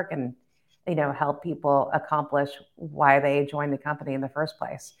safety at work and, help people accomplish why they joined the company in the first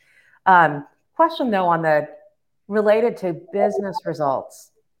place. Question though, related to business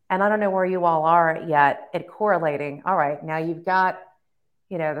results, and I don't know where you all are yet at correlating. All right, now you've got,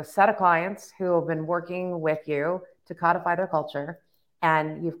 the set of clients who have been working with you to codify their culture,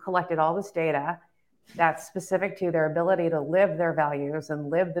 and you've collected all this data that's specific to their ability to live their values and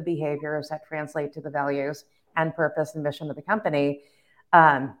live the behaviors that translate to the values and purpose and mission of the company.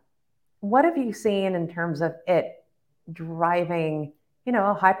 what have you seen in terms of it driving,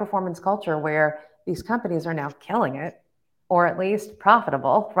 a high performance culture where these companies are now killing it, or at least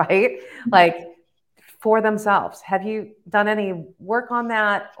profitable, right? Like for themselves. Have you done any work on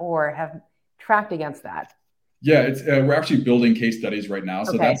that or have tracked against that? Yeah, it's we're actually building case studies right now.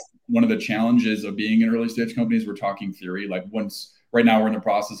 So Okay. that's one of the challenges of being in early stage companies. We're talking theory. Like once right now we're in the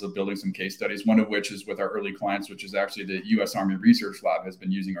process of building some case studies, one of which is with our early clients, which is actually the US Army Research Lab has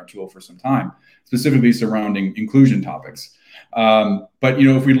been using our tool for some time, specifically surrounding inclusion topics. But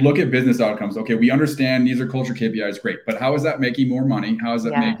if we look at business outcomes, okay, we understand these are culture KPIs, great. But how is that making more money? How is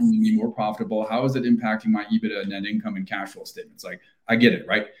that Yes. making me more profitable? How is it impacting my EBITDA, net income, and cash flow statements? Like I get it,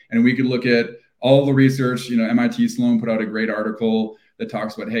 right? And we could look at all the research. MIT Sloan put out a great article that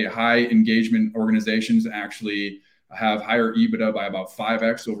talks about, hey, high engagement organizations actually have higher EBITDA by about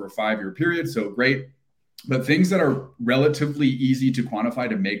 5x over a 5-year period. So great. But things that are relatively easy to quantify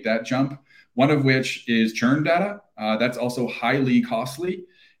to make that jump, one of which is churn data. That's also highly costly.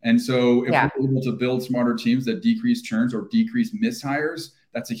 And so if we're able to build smarter teams that decrease churns or decrease mishires,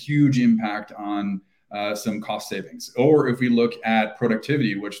 that's a huge impact on some cost savings. Or if we look at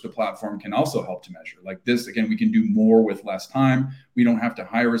productivity, which the platform can also help to measure. Like this, again, we can do more with less time. We don't have to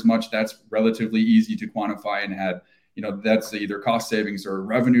hire as much. That's relatively easy to quantify and have, that's either cost savings or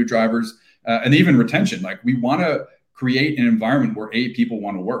revenue drivers, and even retention. Like we want to create an environment where A, people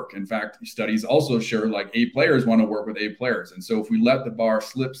want to work. In fact, studies also show like A players want to work with A players. And so if we let the bar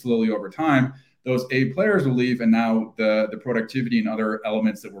slip slowly over time, those A players will leave, and now the productivity and other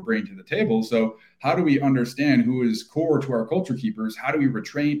elements that we're bringing to the table. So how do we understand who is core to our culture keepers? How do we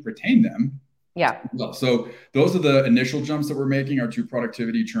retain them? Yeah. Well, so those are the initial jumps that we're making are to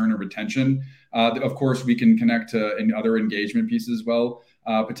productivity, churn, and retention. Of course, we can connect to other engagement pieces as well,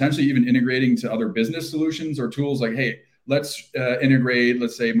 potentially even integrating to other business solutions or tools like, hey, let's integrate,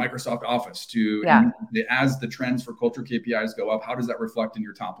 let's say, Microsoft Office as the trends for culture KPIs go up, how does that reflect in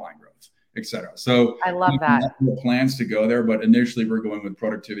your top line growth, et cetera? So I love that. Plans to go there, but initially we're going with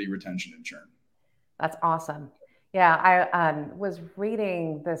productivity, retention, and churn. That's awesome. Yeah, I was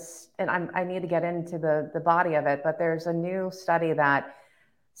reading this, and I need to get into the body of it, but there's a new study that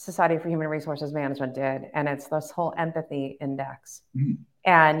Society for Human Resources Management did, and it's this whole empathy index. Mm-hmm.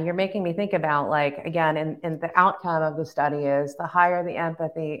 And you're making me think about, like, again, in the outcome of the study is the higher the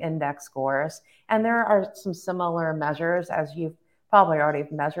empathy index scores, and there are some similar measures as you've probably already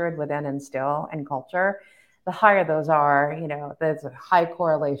measured within Instill and culture. The higher those are, there's a high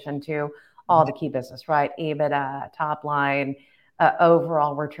correlation to all the key business, right? EBITDA, top line,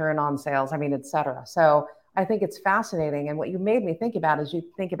 overall return on sales, et cetera. So I think it's fascinating. And what you made me think about is you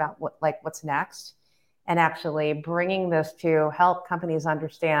think about what's next, and actually bringing this to help companies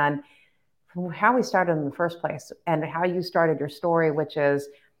understand how we started in the first place and how you started your story, which is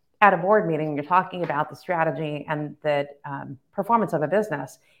at a board meeting, you're talking about the strategy and the performance of a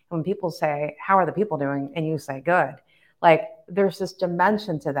business. And when people say, how are the people doing? And you say, good. Like there's this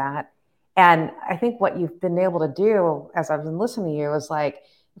dimension to that. And I think what you've been able to do as I've been listening to you is like,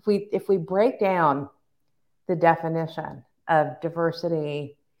 if we break down the definition of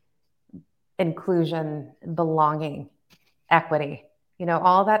diversity, inclusion, belonging, equity,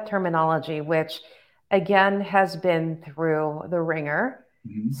 all that terminology, which again has been through the ringer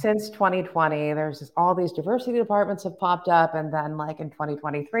since 2020. There's all these diversity departments have popped up. And then like in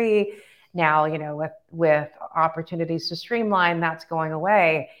 2023, now, with opportunities to streamline, that's going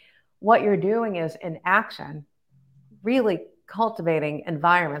away. What you're doing is in action, really cultivating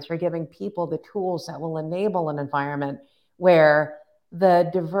environments. We're giving people the tools that will enable an environment where the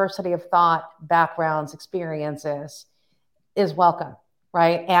diversity of thought, backgrounds, experiences is welcome,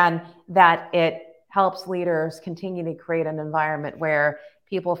 right? And that it helps leaders continue to create an environment where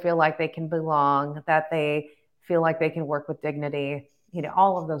people feel like they can belong, that they feel like they can work with dignity,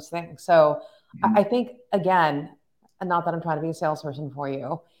 all of those things. So I think, again, not that I'm trying to be a salesperson for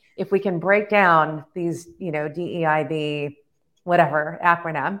you, if we can break down these, DEIB, whatever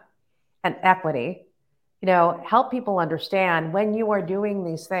acronym, and equity, help people understand when you are doing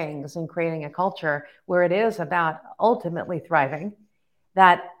these things and creating a culture where it is about ultimately thriving,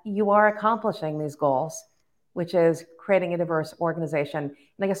 that you are accomplishing these goals, which is creating a diverse organization.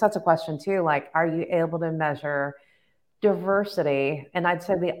 And I guess that's a question too, like, are you able to measure diversity? And I'd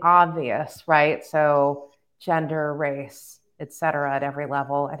say the obvious, right? So gender, race, et cetera, at every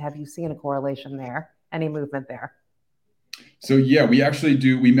level. And have you seen a correlation there? Any movement there? So yeah, we actually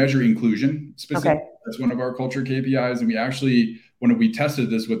do. We measure inclusion specifically. Okay. That's one of our culture KPIs. And we actually, when we tested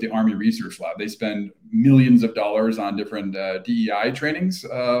this with the Army Research Lab, they spend millions of dollars on different DEI trainings.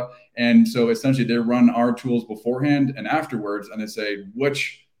 And so essentially they run our tools beforehand and afterwards, and they say,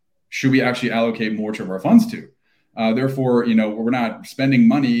 which should we actually allocate more of our funds to? Therefore, we're not spending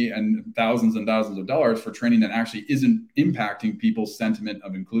money and thousands of dollars for training that actually isn't impacting people's sentiment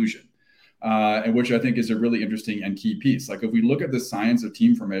of inclusion, and which I think is a really interesting and key piece. Like if we look at the science of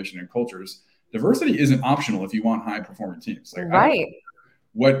team formation and cultures, diversity isn't optional if you want high performing teams. Like, right.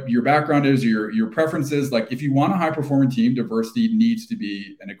 What your background is, your preferences. Like if you want a high performing team, diversity needs to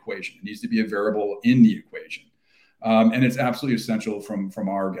be an equation. It needs to be a variable in the equation. And it's absolutely essential from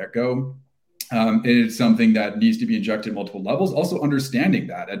our get-go. It's something that needs to be injected at multiple levels. Also understanding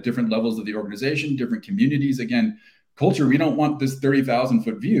that at different levels of the organization, different communities. Again, culture, we don't want this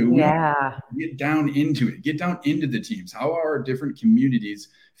 30,000-foot view. We get down into it, get down into the teams. How are different communities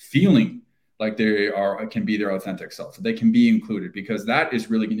feeling like they can be their authentic self? So they can be included, because that is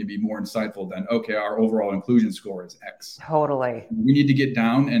really going to be more insightful than, okay, our overall inclusion score is X. Totally. We need to get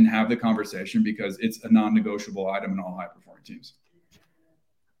down and have the conversation, because it's a non-negotiable item in all high-performing teams.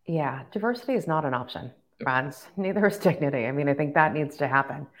 Yeah, diversity is not an option, friends. Neither is dignity. I mean, I think that needs to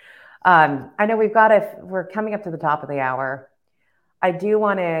happen. I know we're coming up to the top of the hour. I do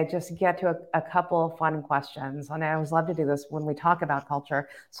want to just get to a couple of fun questions. And I always love to do this when we talk about culture.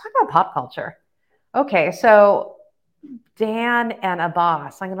 Let's talk about pop culture. Okay, so Dan and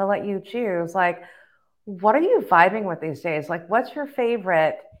Abbas, I'm going to let you choose. Like, what are you vibing with these days? Like, what's your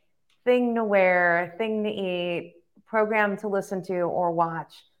favorite thing to wear, thing to eat, program to listen to or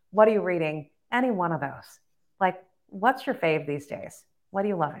watch? What are you reading? Any one of those. Like, what's your fave these days? What are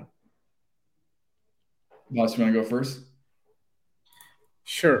you loving? Boss, you want to go first?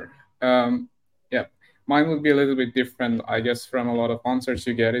 Sure. Yeah, mine would be a little bit different, I guess, from a lot of answers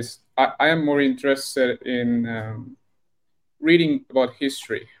you get. Is I am more interested in reading about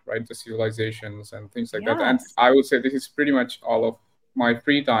history, right? The civilizations and things like that. And I would say this is pretty much all of my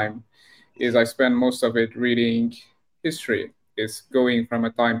free time. Is I spend most of it reading history. Is going from a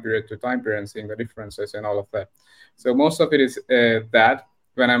time period to time period and seeing the differences and all of that. So most of it is that.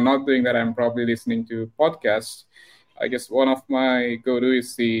 When I'm not doing that, I'm probably listening to podcasts. I guess one of my go-to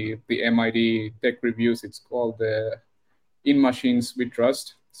is the MIT Tech Reviews. It's called the In Machines We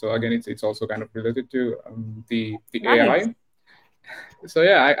Trust. So again, it's also kind of related to the nice. AI. So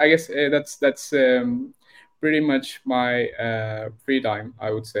yeah, I guess that's pretty much my free time,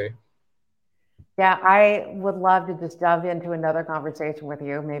 I would say. Yeah, I would love to just dive into another conversation with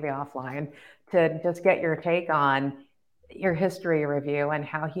you, maybe offline, to just get your take on your history review and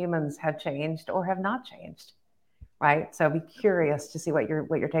how humans have changed or have not changed, right? So be curious to see what your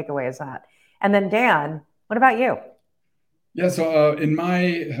takeaway is at. And then Dan, what about you? Yeah, so in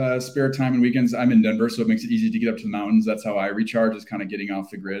my spare time and weekends, I'm in Denver, so it makes it easy to get up to the mountains. That's how I recharge, is kind of getting off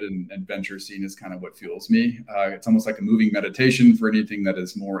the grid, and adventure scene is kind of what fuels me. It's almost like a moving meditation for anything that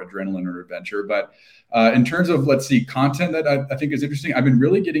is more adrenaline or adventure. But in terms of, content that I think is interesting, I've been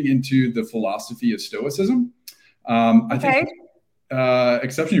really getting into the philosophy of Stoicism. I think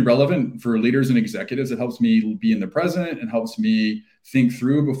exceptionally relevant for leaders and executives. It helps me be in the present. It helps me think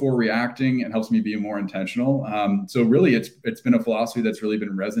through before reacting, and helps me be more intentional. So really, it's been a philosophy that's really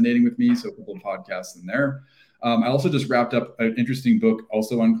been resonating with me. So a couple of podcasts in there. I also just wrapped up an interesting book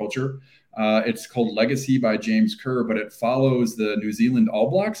also on culture. It's called Legacy by James Kerr, but it follows the New Zealand All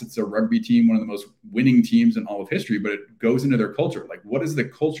Blacks. It's a rugby team, one of the most winning teams in all of history, but it goes into their culture. Like, what is the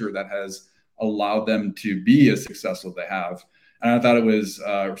culture that has allowed them to be as successful as they have? And I thought it was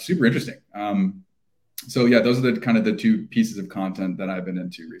super interesting. So yeah, those are the two pieces of content that I've been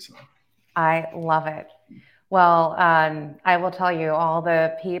into recently. I love it. Well, I will tell you, all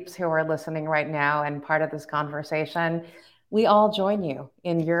the peeps who are listening right now and part of this conversation, we all join you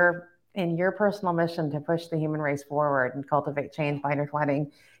in your personal mission to push the human race forward and cultivate change by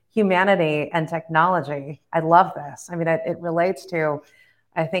intertwining humanity and technology. I love this. I mean, it relates to,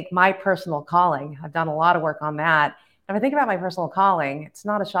 I think, my personal calling. I've done a lot of work on that. If I think about my personal calling, it's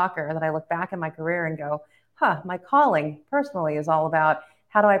not a shocker that I look back in my career and go, my calling personally is all about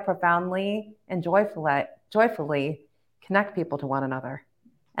how do I profoundly and joyfully connect people to one another?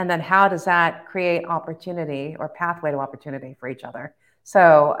 And then how does that create opportunity or pathway to opportunity for each other?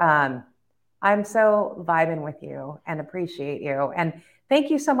 So I'm so vibing with you and appreciate you. And thank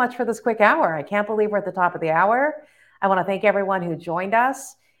you so much for this quick hour. I can't believe we're at the top of the hour. I want to thank everyone who joined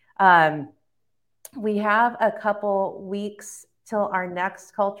us. We have a couple weeks till our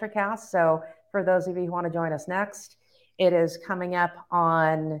next CultureCast. So for those of you who want to join us next, it is coming up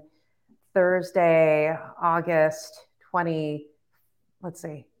on Thursday, August 22nd.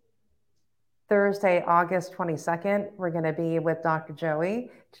 We're going to be with Dr.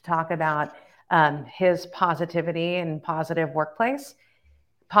 Joey to talk about his positivity and positive workplace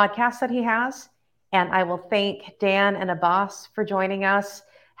podcast that he has. And I will thank Dan and Abbas for joining us.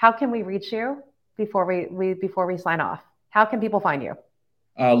 how can we reach you before we sign off? How can people find you?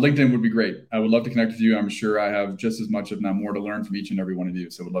 LinkedIn would be great. I would love to connect with you. I'm sure I have just as much, if not more, to learn from each and every one of you.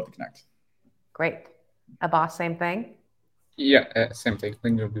 So would love to connect. Great. Abbas, same thing? Yeah, same thing.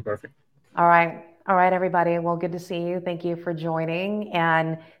 LinkedIn would be perfect. All right. All right, everybody. Well, good to see you. Thank you for joining.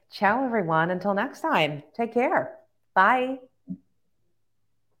 And ciao, everyone. Until next time, take care. Bye.